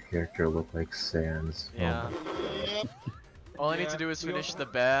made your character look like Sans. Yeah. Yep. All I need to do is finish the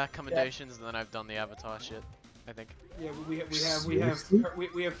bear commendations, and then I've done the avatar shit. I think. Yeah, we have three avatars.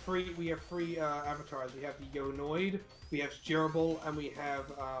 We have the Yonoid, we have Gerbil, and we have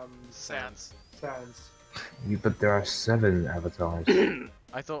Sans. Sans. But there are 7 avatars.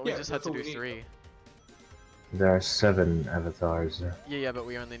 I thought we just had to do 3. There are 7 avatars. Yeah, but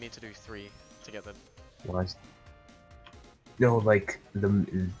we only need to do 3 to get them. Why? No, like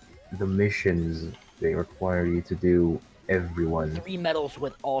the missions they require you to do everyone. 3 medals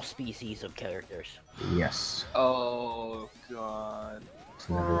with all species of characters. Yes. Oh god. It's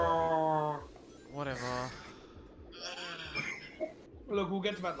never... Whatever. Look, we'll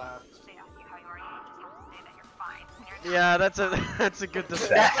get to that last. Yeah, that's a good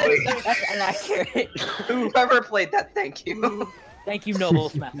discussion. That's inaccurate. Whoever played that, thank you. Thank you,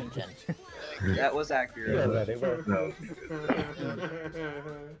 Noble Smackington. That was accurate. Yeah, they were.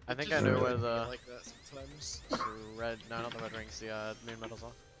 I think I know where the like that sometimes. not the red rings, the moon medals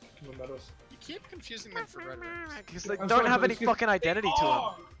are. Moon medals. You keep confusing them for red rings. Because they don't have any fucking identity to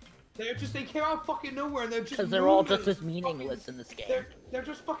them. They came out fucking nowhere, and they're just. Because they're all just as meaningless in this game. They're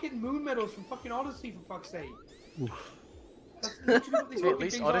just fucking moon medals from fucking Odyssey, for fuck's sake. At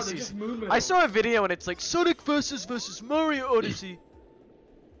least Odyssey's. I saw a video and it's like Sonic versus Mario Odyssey.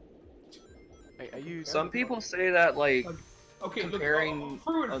 Are you? Some people say that like. Okay, comparing. Look,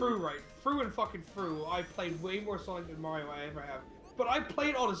 through and fucking through. I played way more Sonic than Mario I ever have. But I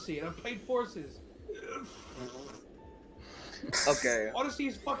played Odyssey and I played Forces. Okay. Odyssey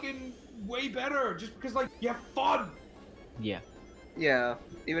is fucking way better, just because like you have fun. Yeah. Yeah,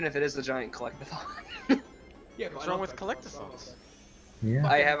 even if it is a giant collectathon. Yeah, what's wrong with collectathons? Yeah.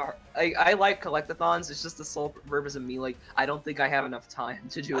 I like collectathons. It's just the sole purpose of me. Like, I don't think I have enough time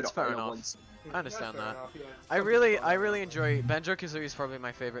to do That's it all fair at enough. once. I understand that. Enough, yeah. I really enjoy Banjo-Kazooie is probably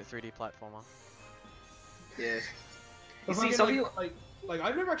my favorite 3D platformer. Yeah. But You see, fucking, some like, people. like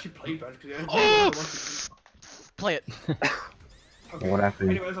I've never actually played Banjo-Kazooie. Oh! Play it. Okay. What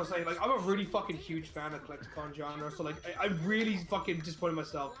happened? Anyways, I'll say, like, I'm a really fucking huge fan of collectathon genre, so, like, I'm really fucking disappointed in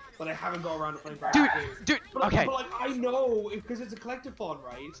myself that I haven't got around to playing Banjo-Kazooie. Dude, But, okay. But, like, I know, because it's a collectathon,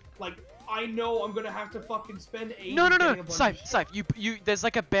 right? Like, I know I'm gonna have to fucking spend ages No, getting a bunch of Scythe, you, there's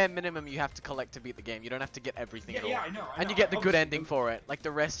like a bare minimum you have to collect to beat the game. You don't have to get everything at all. Yeah, I know. And you get the good ending for it. Like,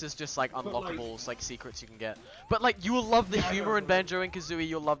 the rest is just, like, unlockables, like, secrets you can get. But, like, you will love the humor in Banjo and Kazooie,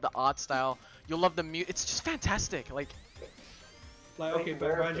 you'll love the art style, you'll love the it's just fantastic, like... Like, okay,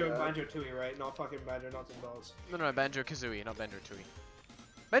 but Banjo-Tooie, right? Not fucking Banjo, Nuts and Balls. No, Banjo-Kazooie, not Banjo-Tooie.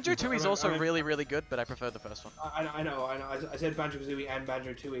 Banjo-Tooie is also really, really good, but I prefer the first one. I know. I said Banjo-Kazooie and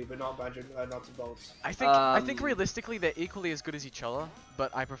Banjo-Tooie, but not Banjo, Nuts and Bolts. I think realistically they're equally as good as each other,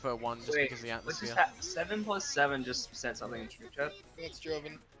 but I prefer one just because of the atmosphere. 7 plus 7 just sent something in the group chat. That's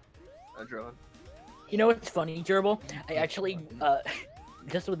Joven. Droven. You know what's funny, Gerbil? I actually,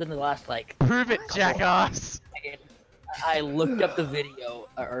 just within the last, like... Prove it, jackass! I looked up the video,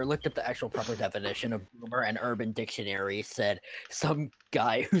 or looked up the actual proper definition of boomer, and Urban Dictionary said some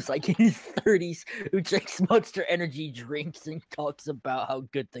guy who's like in his 30s who drinks Monster Energy drinks and talks about how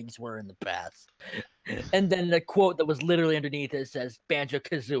good things were in the past. And then the quote that was literally underneath it says,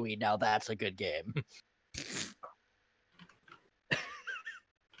 Banjo-Kazooie, now that's a good game.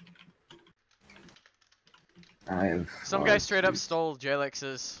 Some guy straight up stole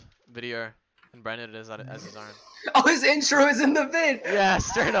JLX's video and branded it as his own. Oh, his intro is in the vid! Yeah,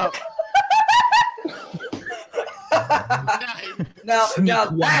 straight up. now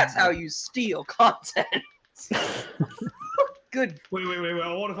that's how you steal content. Good. Wait,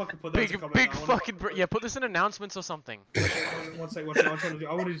 I want to fucking put that Big fucking yeah, put this in announcements or something. One second, what I'm trying to do.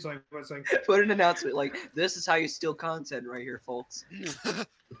 I want to do something. One second. Put an announcement like, this is how you steal content right here, folks.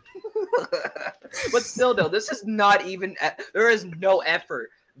 But still, though, this is not even. There is no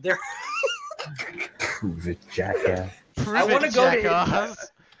effort. There. Prove it, jackass. I want to go to.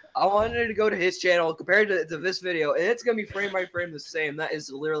 I wanted to go to his channel compared to this video, and it's gonna be frame by frame the same. That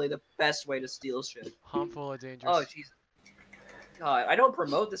is literally the best way to steal shit. Harmful or dangerous. Oh Jesus. God, I don't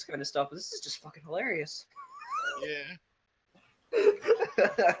promote this kind of stuff, but this is just fucking hilarious. Yeah.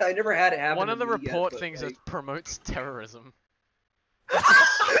 I never had it happen. One of the to me report yet, things like... that promotes terrorism.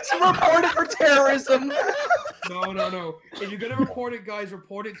 It's reported for terrorism. No. If you're gonna report it, guys,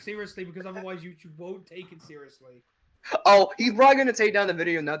 report it seriously, because otherwise YouTube won't take it seriously. Oh, he's probably gonna take down the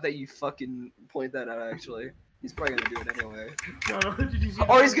video. Not that you fucking point that out. Actually, he's probably gonna do it anyway.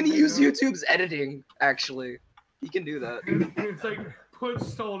 Or he's gonna use YouTube's editing. Actually, he can do that. It's like put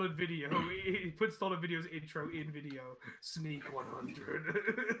stolen video. Put stolen video's intro in video. Sneak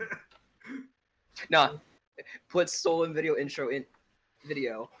 100. Nah, put stolen video intro in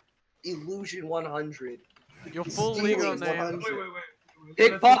video. Illusion 100. Your full legal name. 100. Wait.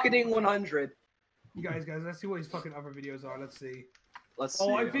 Pickpocketing 100. You guys, let's see what his fucking other videos are. Let's see. Let's see.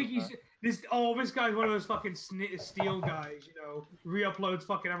 Oh, I think he's this. Oh, this guy's one of those fucking steal guys. You know, re-uploads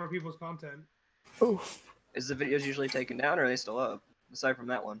fucking other people's content. Oof. Is the videos usually taken down, or are they still up? Aside from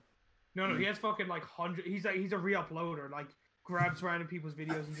that one. No, he has fucking like 100. He's a re-uploader. Like grabs random people's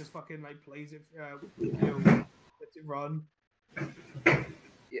videos and just fucking like plays it. You know, lets it run.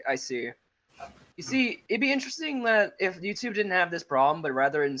 Yeah, I see. You see, it'd be interesting that if YouTube didn't have this problem, but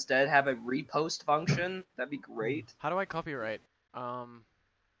rather instead have a repost function. That'd be great. How do I copyright? How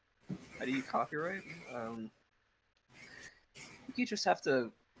do you copyright? You just have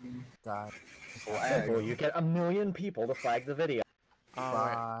to. Flag. Simple, you get 1 million people to flag the video.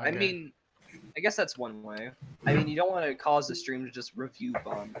 I mean, I guess that's one way. I mean, you don't want to cause the stream to just review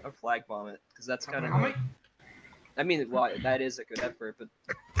bomb or flag bomb it, because that's kind of. I mean, well, that is a good effort, but.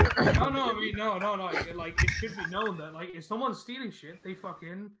 No. I mean, no. Like, it should be known that, like, if someone's stealing shit, they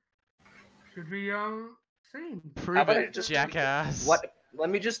fucking should be seen. Prove it, jackass. What? Let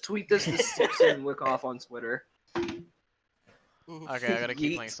me just tweet this to Simpson Wickoff on Twitter. Okay, I gotta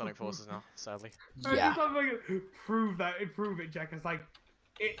keep playing Sonic Forces now, sadly. Yeah. Prove it, Jackass. Like,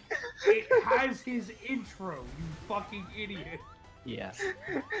 it has his intro. You fucking idiot. Yes.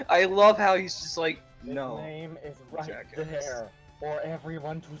 I love how he's just like, no. His name is right there for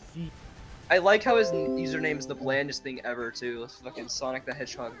everyone to see. I like how his username is the blandest thing ever too. It's fucking Sonic the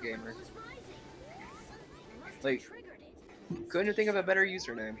Hedgehog gamer. Like, couldn't you think of a better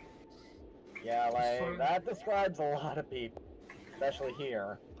username? Yeah, like that describes a lot of people, especially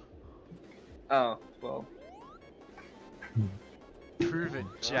here. Oh well. Prove it,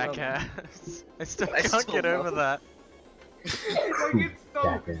 jackass. I still can't get over that.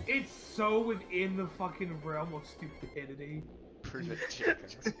 Like, it's so within the fucking realm of stupidity. Prove it,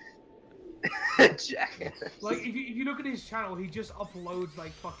 jackass. Jackass. Like, if you look at his channel, he just uploads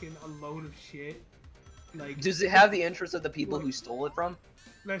like fucking a load of shit. Like, does it have the interest of the people who stole it from?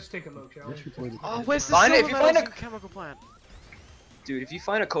 Let's take a look, shall we? Oh, where's the Find it, if you find a chemical plant? Dude, if you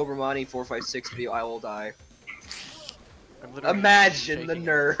find a Cobra Money 456 video, I will die. Imagine Imagine the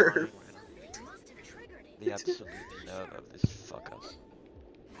nerve. The absolute nerve of this fucker.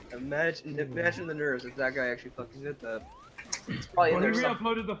 Imagine the nerves if that guy actually fucking did that. It's probably Well, he there's some...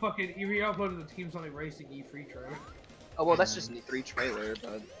 re-uploaded the Team Sonic Racing E3 trailer. Oh well, that's just an E3 trailer,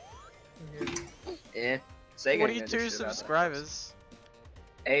 but eh. Sega 42 subscribers.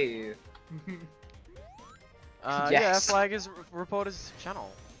 Hey. Yeah, Yes. flag his reporter's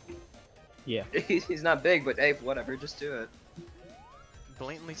channel. Yeah. He's not big, but hey, whatever, just do it.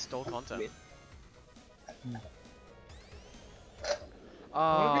 Blatantly stole content. Well,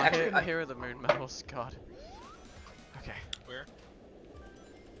 Oh, here are the moon medals, god. Okay. Where?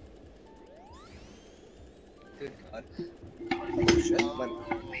 Good god. Oh shit,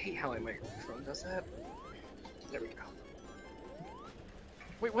 I hate how my microphone does that. There we go.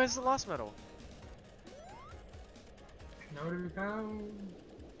 Wait, where's the last medal? Nowhere to be found.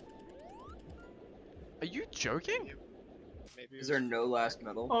 Are you joking? Maybe Is there no last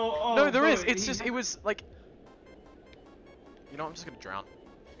medal? Oh, no, there bro, is. It's just, it was like... You know, I'm just gonna drown.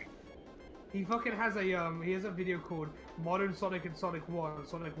 He fucking has a he has a video called Modern Sonic and Sonic 1,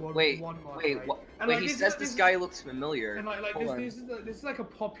 Sonic 1 Wait, 1 mod, wait, right? what? And, Wait, like, he this says is- this guy looks familiar. And like Hold on. this is like a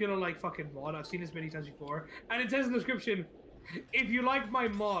popular like fucking mod. I've seen this many times before. And it says in the description, if you like my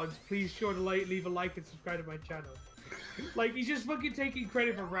mods, please sure to leave a like and subscribe to my channel. Like, he's just fucking taking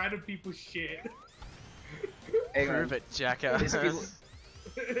credit for random people's shit. Hang on. Prove it, jackass.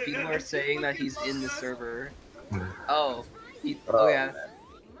 People are saying that he's in the server. Oh. Oh yeah.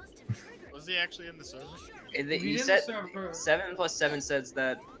 Was he actually in the server? And He's you in said the server. 7 plus 7 says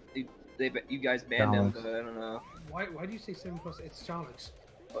that you guys banned him, but I don't know. Why do you say 7 plus? It's Jalix.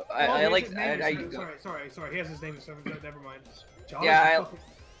 I like Sorry. He has his name as 7. Never mind. Jalix Yeah, is fucking-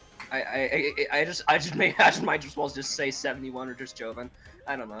 I just might as well just say 71 or just Joven.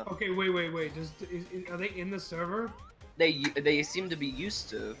 I don't know. Okay, wait. Are they in the server? They seem to be used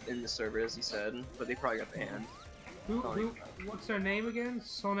to in the server, as he said, but they probably got banned. What's their name again?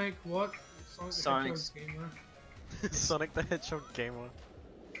 Sonic what? Sonic. Sonic the Hedgehog gamer.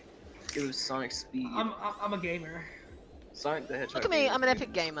 It was Sonic Speed. I'm a gamer. Sonic the Hedgehog. Look at me, I'm an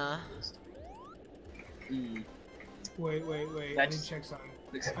epic gamer. Wait. I need to check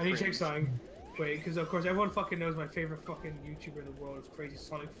something. Wait, because of course everyone fucking knows my favorite fucking YouTuber in the world is Crazy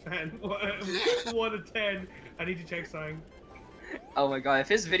Sonic Fan. 1 to 10. I need to check something. Oh my god, if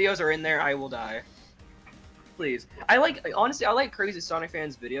his videos are in there, I will die. please. I like honestly, I like Crazy Sonic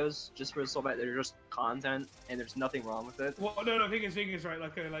fans videos just for the fact that they're just content and there's nothing wrong with it. Well, no, thing is right.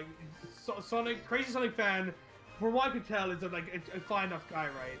 Sonic, Crazy Sonic fan, from what I could tell, is a fine enough guy,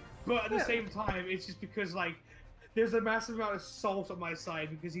 right? But at the same time, it's just because like there's a massive amount of salt on my side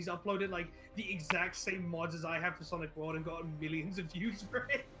because he's uploaded like the exact same mods as I have for Sonic World and gotten millions of views for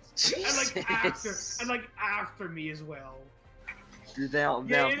it. And like after me as well.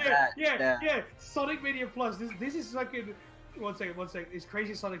 Yeah. Sonic Mania Plus. This is fucking. One second. Is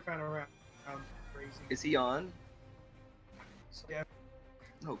Crazy Sonic fan around? Crazy. Is he on? Yeah.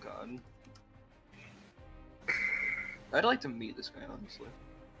 Oh god. I'd like to meet this guy, honestly.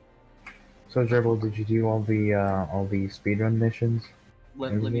 So Gerbil, did you do all the speedrun missions?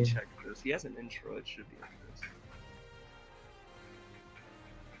 Let me check this. He has an intro. It should be like this.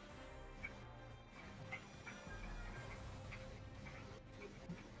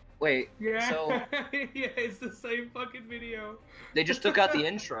 Wait. Yeah. So yeah, it's the same fucking video. they just took out the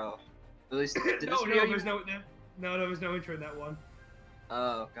intro. At least did this video there's no intro in that one.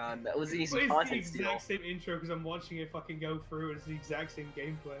 Oh god, that was an easy It's the content exact steal. same intro because I'm watching it fucking go through and it's the exact same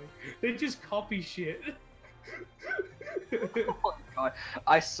gameplay. They just copy shit. Oh my god.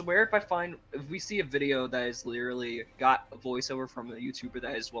 I swear if we see a video that is literally got a voiceover from a YouTuber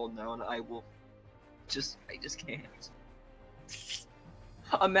that is well known, I just can't.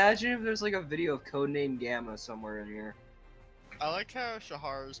 Imagine if there's like a video of Codename Gamma somewhere in here. I like how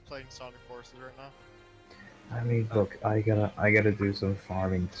Shahar is playing Sonic Forces right now. I mean, look, I gotta do some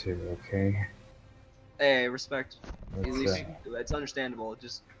farming too, okay? Hey, respect. At Let's, least it's understandable.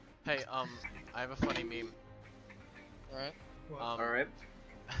 Just Hey, I have a funny meme. Alright. Alright.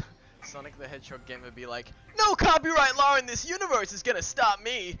 Sonic the Hedgehog game would be like, no copyright law in this universe is gonna stop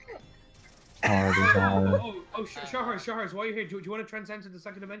me! Shahar, while you're here, do you want to transcend to the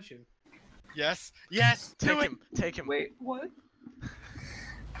second dimension? Yes, Take him. Wait, what?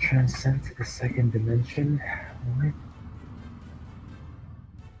 Transcend to the second dimension? What?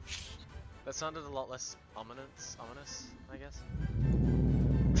 That sounded a lot less ominous, I guess.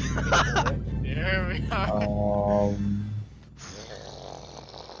 Here we are.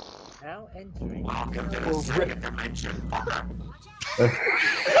 Now entering. Welcome to the second dimension.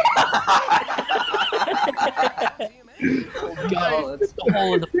 Oh god, it's the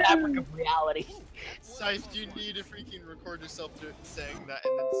hole in the fabric of reality. Scythe, you need to freaking record yourself saying that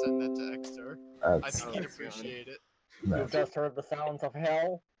and then send that to Exter. I think he'd appreciate it. You just heard the sounds of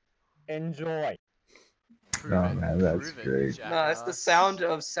hell. Enjoy. Oh man, that's great. No, it's the sound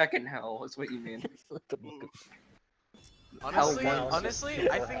of second hell. Is what you mean. Honestly,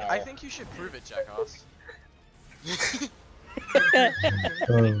 I think you should prove it, Jackass.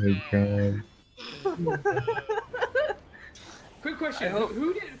 Oh my god. Quick question: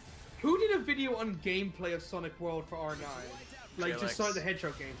 Who did a video on gameplay of Sonic World for R9? Like just Sonic the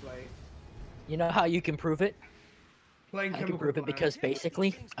Hedgehog gameplay. You know how you can prove it? Playing I can Chemical prove it Plant. because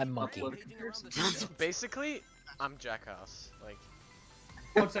basically, I'm Monkey. Basically, I'm Jackass. Like.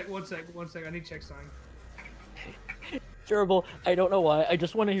 One sec. I need check sign. Gerbil, I don't know why. I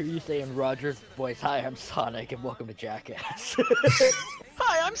just want to hear you say in Roger's voice, "Hi, I'm Sonic, and welcome to Jackass."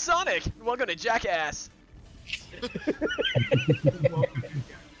 Hi, I'm Sonic. Welcome to Jackass.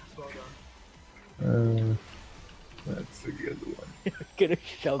 That's a good one. Gonna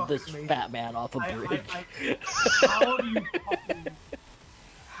shove this fat man off a bridge.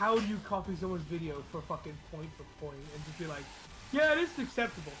 How do you copy someone's video for fucking point for point and just be like, yeah, this is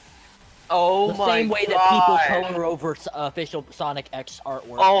acceptable? Oh the my same way god. that people color over official Sonic X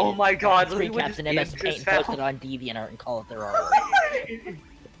artwork. Oh my god. Screen caps and MS Paint and post it on DeviantArt and call it their artwork.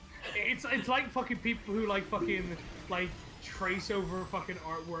 It's like fucking people who like fucking like trace over fucking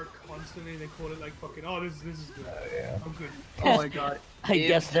artwork constantly. They call it like fucking this is good. Yeah. I'm good. Oh my god. I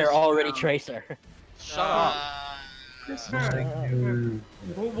guess they're already Tracer. Shut up. One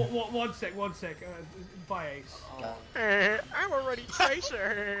sec. Bye, Ace. I'm already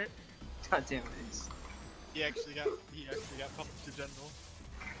Tracer. God damn it, Ace. He actually got published to general.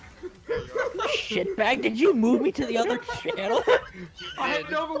 Shitbag, did you move me to the other channel? I had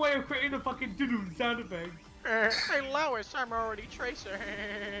no other way of creating a fucking doo-doo sound effect. Hey Lois, I'm already Tracer.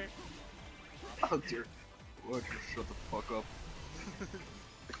 Oh dear. Lord, shut the fuck up.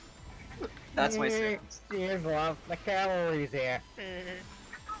 That's my stance. Here's one the calories here.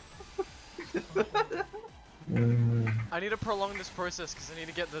 I need to prolong this process because I need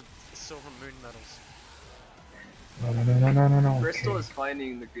to get the silver moon medals. No. Bristol is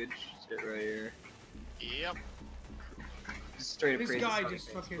finding the good shit right here. Yep. Just straight up This crazy guy Sonic just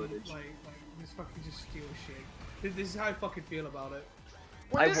Fans fucking footage. like this fucking just steals shit. This is how I fucking feel about it.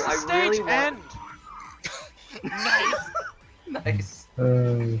 When does the stage end? Nice.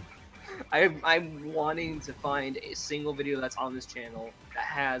 I'm wanting to find a single video that's on this channel that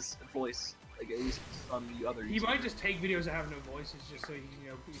has a voice, like at least some of the other. He might just take videos that have no voices just so he can, you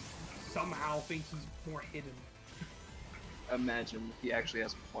know, somehow think he's more hidden. Imagine he actually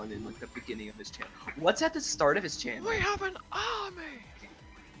has one in like the beginning of his channel. What's at the start of his channel? We have an army.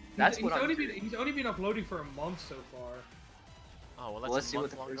 That's he's what only been uploading for a month so far. Oh well, that's a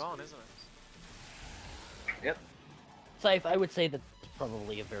month long gone, isn't it? Yep. Saif, I would say that's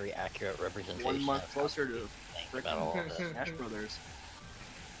probably a very accurate representation. 1 month closer to about all of this. Smash Brothers.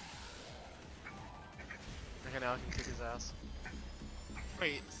 Okay, now I can kick his ass.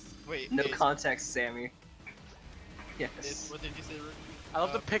 Wait. No context, Sammy. Yes. What did you say, Rick? I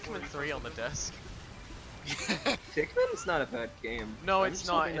love the Pikmin 3 on the desk. Pikmin's not a bad game. No, I'm it's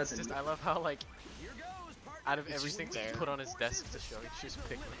just not. hoping It's that's just a- I love how like out of It's everything just to there. put on his desk to show, he chooses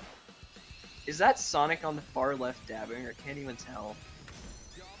Pikmin. Is that Sonic on the far left dabbing? I can't even tell.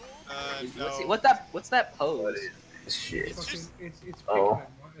 No. What's that pose? Shit. It's Pikmin. Oh.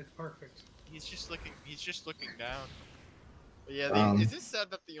 It's perfect. He's just looking down. But yeah, is this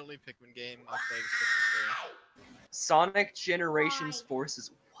sad that the only Pikmin game I played is Pikmin 3? Sonic Generations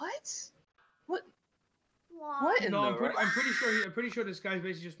Forces. What? What in No, the? I'm pretty sure this guy's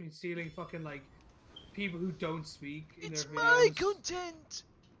basically just been stealing fucking like people who don't speak in It's their my videos. content.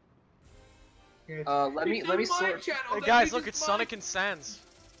 Yeah, Let me sort. Hey guys, look, it's Sonic and Sans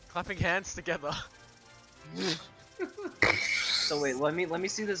clapping hands together. So wait, let me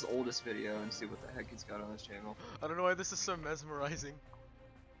see this oldest video and see what the heck he's got on his channel. I don't know why this is so mesmerizing.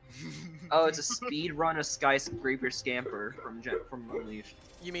 Oh, it's a speed run of Skyscraper Scamper from Unleashed.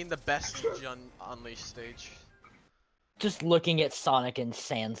 You mean the best Unleashed stage? Just looking at Sonic and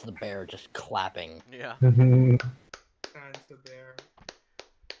Sans the bear just clapping. Yeah. Sans the bear.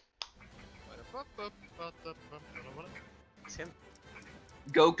 It's him.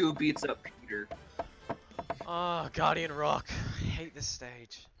 Goku beats up Peter. Oh, Guardian Rock. I hate this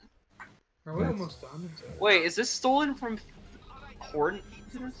stage. Are we almost done? Wait, is this stolen from Horn?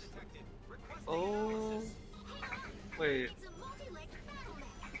 Oh. Wait.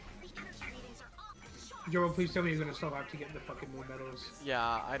 Joel, please tell me you're gonna stop after getting the fucking moon medals.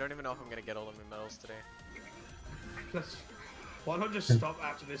 Yeah, I don't even know if I'm gonna get all the moon medals today. Why not just stop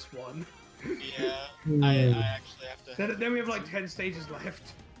after this one? Yeah, I actually have to. Then we have like 10 stages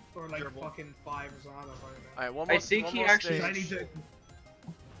left. Or like fucking 5 or something. Alright, one I more think one he more actually- stage. I need to...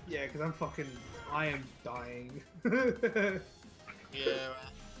 Yeah, because I am dying. Yeah,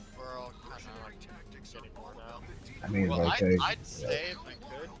 we're all kind of getting worn out. I mean, well, like, I'd stay if I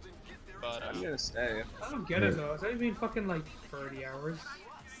could, but I'm gonna stay. I don't get it though. It's only been fucking like 30 hours.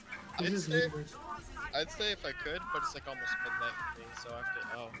 I'd This is stay, weird. I'd stay if I could, but it's like almost midnight for me, so I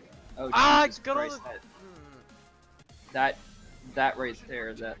have to. Oh, Ah, Jesus it's got all Christ, the... that right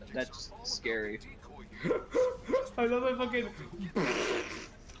there, that's just scary. I love that fucking...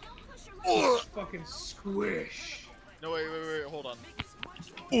 fucking squish. No, wait, hold on.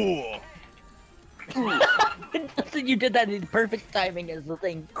 You did that in perfect timing as the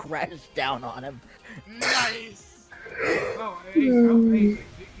thing crashed down on him. Nice! Oh, hey,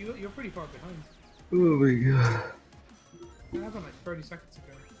 you're pretty far behind. Oh my god. That happened like 30 seconds ago.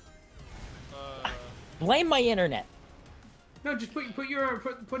 Blame my internet. No, just put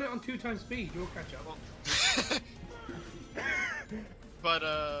it on 2 times speed. You'll catch up. But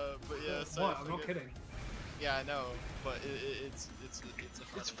yeah. So What? I'm not kidding. Yeah, I know, but it's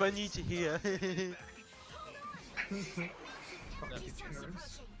a funny to hear.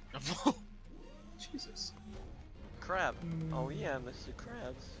 Jesus. Crab. Oh yeah, Mr.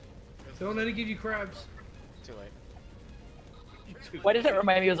 Krabs. Don't let it give you crabs. Too late. Why does it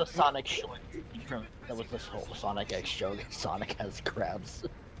remind me of the Sonic show? That was this whole Sonic X show. Sonic has crabs.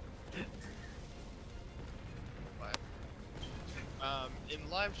 In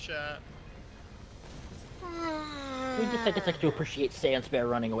live chat. We just take a second to appreciate Sans Bear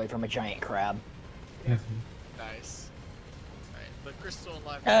running away from a giant crab. Nice. Alright, but Crystal in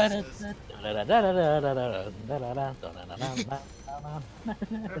live chat says. That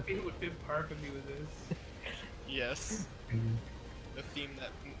beat would fit perfectly with this. Yes. The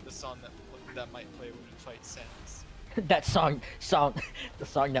song that might play when you fight Sans. That the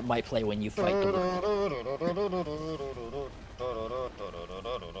song that might play when you fight the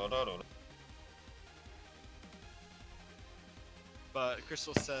But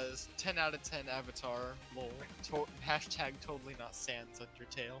Crystal says 10 out of 10 Avatar. Lol. Hashtag totally not Sans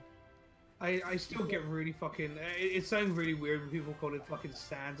Undertale. I still get really fucking. It sounds really weird when people call it fucking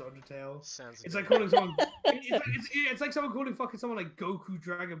Sans Undertale. It's like calling someone. It's like someone calling fucking someone like Goku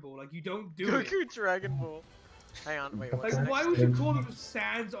Dragon Ball. Like you don't do it. Goku Dragon Ball. Hang on, wait, what's Like, the why next would you name? call them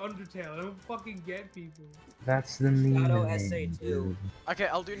Sans Undertale? I don't fucking get people. That's the meaning. Shadow SA2. dude. Okay,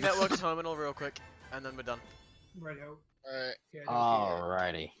 I'll do network terminal real quick, and then we're done. Right out. Alright. Yeah,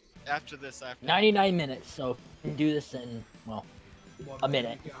 Alrighty. After this, after 99 minutes, so we can do this in, well, a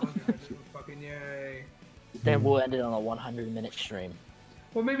minute. Fucking yay. Then we'll end it on a 100-minute stream.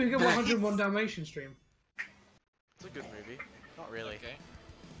 Well, maybe we get 101 Dalmatian stream. It's a good movie. Not really.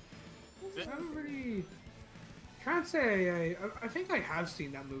 Okay. I don't really... Can't say I think I have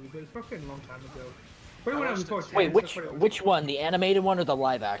seen that movie, but it's fucking a long time ago. But when I was 14, Wait, that's what it was. which one? The animated one or the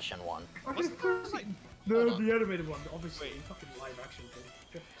live action one? I think the animated one, obviously, fucking live action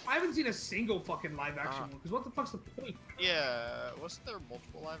thing. I haven't seen a single fucking live action one, because what the fuck's the point? Yeah, wasn't there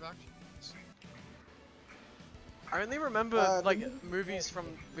multiple live actions? I only remember like movies from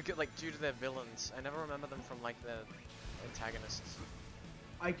like due to their villains. I never remember them from like their antagonists.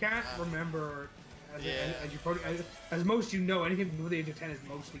 I can't remember. As you probably, as most you know, anything before the age of 10 is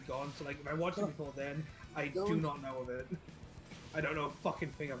mostly gone. So like, if I watched it before then, I do not know of it. I don't know a fucking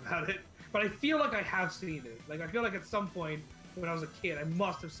thing about it. But I feel like I have seen it. Like I feel like at some point when I was a kid, I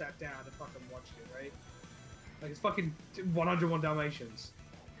must have sat down and fucking watched it, right? Like it's fucking 101 Dalmatians.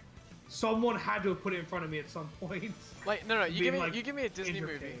 Someone had to have put it in front of me at some point. Like no, you give me like, you give me a Disney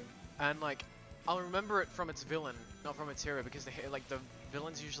movie, entertained. and like I'll remember it from its villain, not from its hero, because the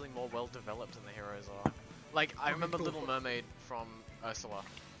villain's usually more well developed than the heroes are. Like I remember Little Mermaid from Ursula,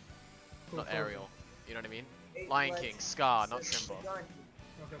 not Ariel. You know what I mean? Lion King, Scar, not Simba.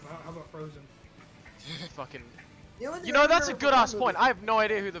 Okay, how about Frozen? Fucking. You know that's a good ass point. I have no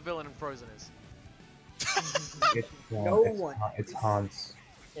idea who the villain in Frozen is. It's Hans.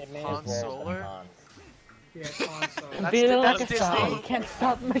 Han Solo. Yeah, it's Han Solo. That's Disney. Disney. Can't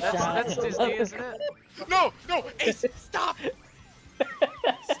stop my That's Disney, isn't it? No, Ace, stop!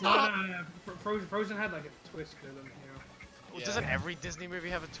 No. Frozen had like a twist to them, you know. Well, doesn't every Disney movie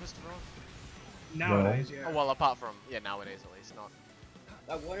have a twist wrong? Nowadays, yeah. Oh well, apart from nowadays at least, not.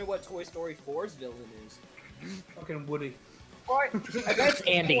 I wonder what Toy Story 4's villain is. Fucking Woody. That's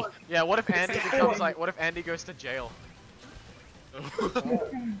Andy. Yeah, what if Andy becomes like? What if Andy goes to jail?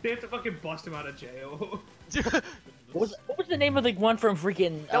 They have to fucking bust him out of jail. What was the name of the one from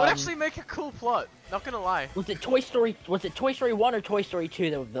freaking? That would actually make a cool plot. Not gonna lie. Was it Toy Story 1 or Toy Story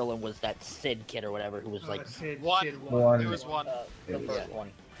 2? The villain was that Sid kid or whatever, who was like One. Sid It was one. the first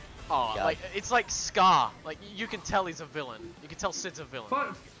one. Oh, God. like it's like Scar. Like you can tell he's a villain. You can tell Sid's a villain.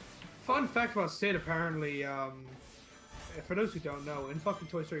 Fun fact about Sid, apparently, for those who don't know, in fucking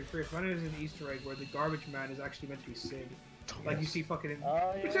Toy Story 3, apparently there's an Easter egg where the garbage man is actually meant to be Sid. Like you see fucking,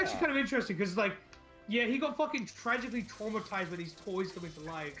 it's actually kind of interesting because like, yeah, he got fucking tragically traumatized with these toys coming to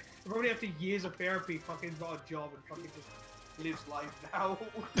life. And probably after years of therapy, fucking got a job and fucking just lives life now.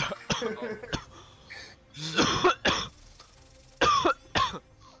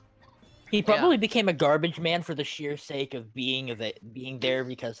 He probably became a garbage man for the sheer sake of being there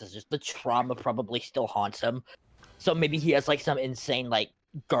because it's just the trauma probably still haunts him. So maybe he has like some insane like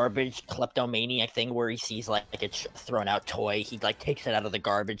garbage kleptomaniac thing where he sees like a thrown out toy, he like takes it out of the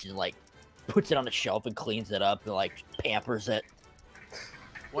garbage and like puts it on a shelf and cleans it up and like pampers it.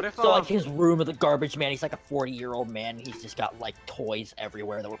 What if so like his room of the garbage man, he's like a 40-year-old man, and he's just got like toys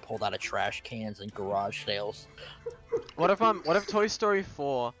everywhere that were pulled out of trash cans and garage sales. What if Toy Story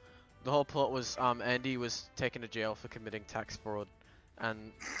 4, the whole plot was Andy was taken to jail for committing tax fraud,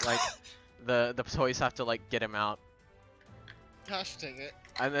 and like the toys have to like get him out. Gosh dang it.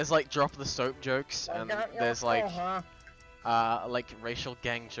 And there's like drop the soap jokes, and there's like racial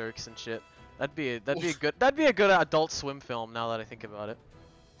gang jokes and shit. That'd be a good Adult Swim film. Now that I think about it.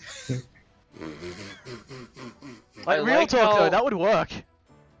 Like real talk though, that would work.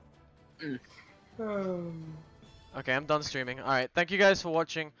 Okay, I'm done streaming. All right, thank you guys for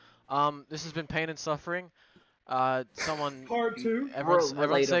watching. This has been Pain and Suffering. Someone. Part 2.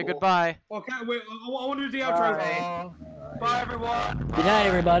 Everyone say goodbye. Okay, wait. I want to do the outro. Bye, everyone. Good night,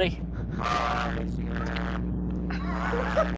 everybody. Bye.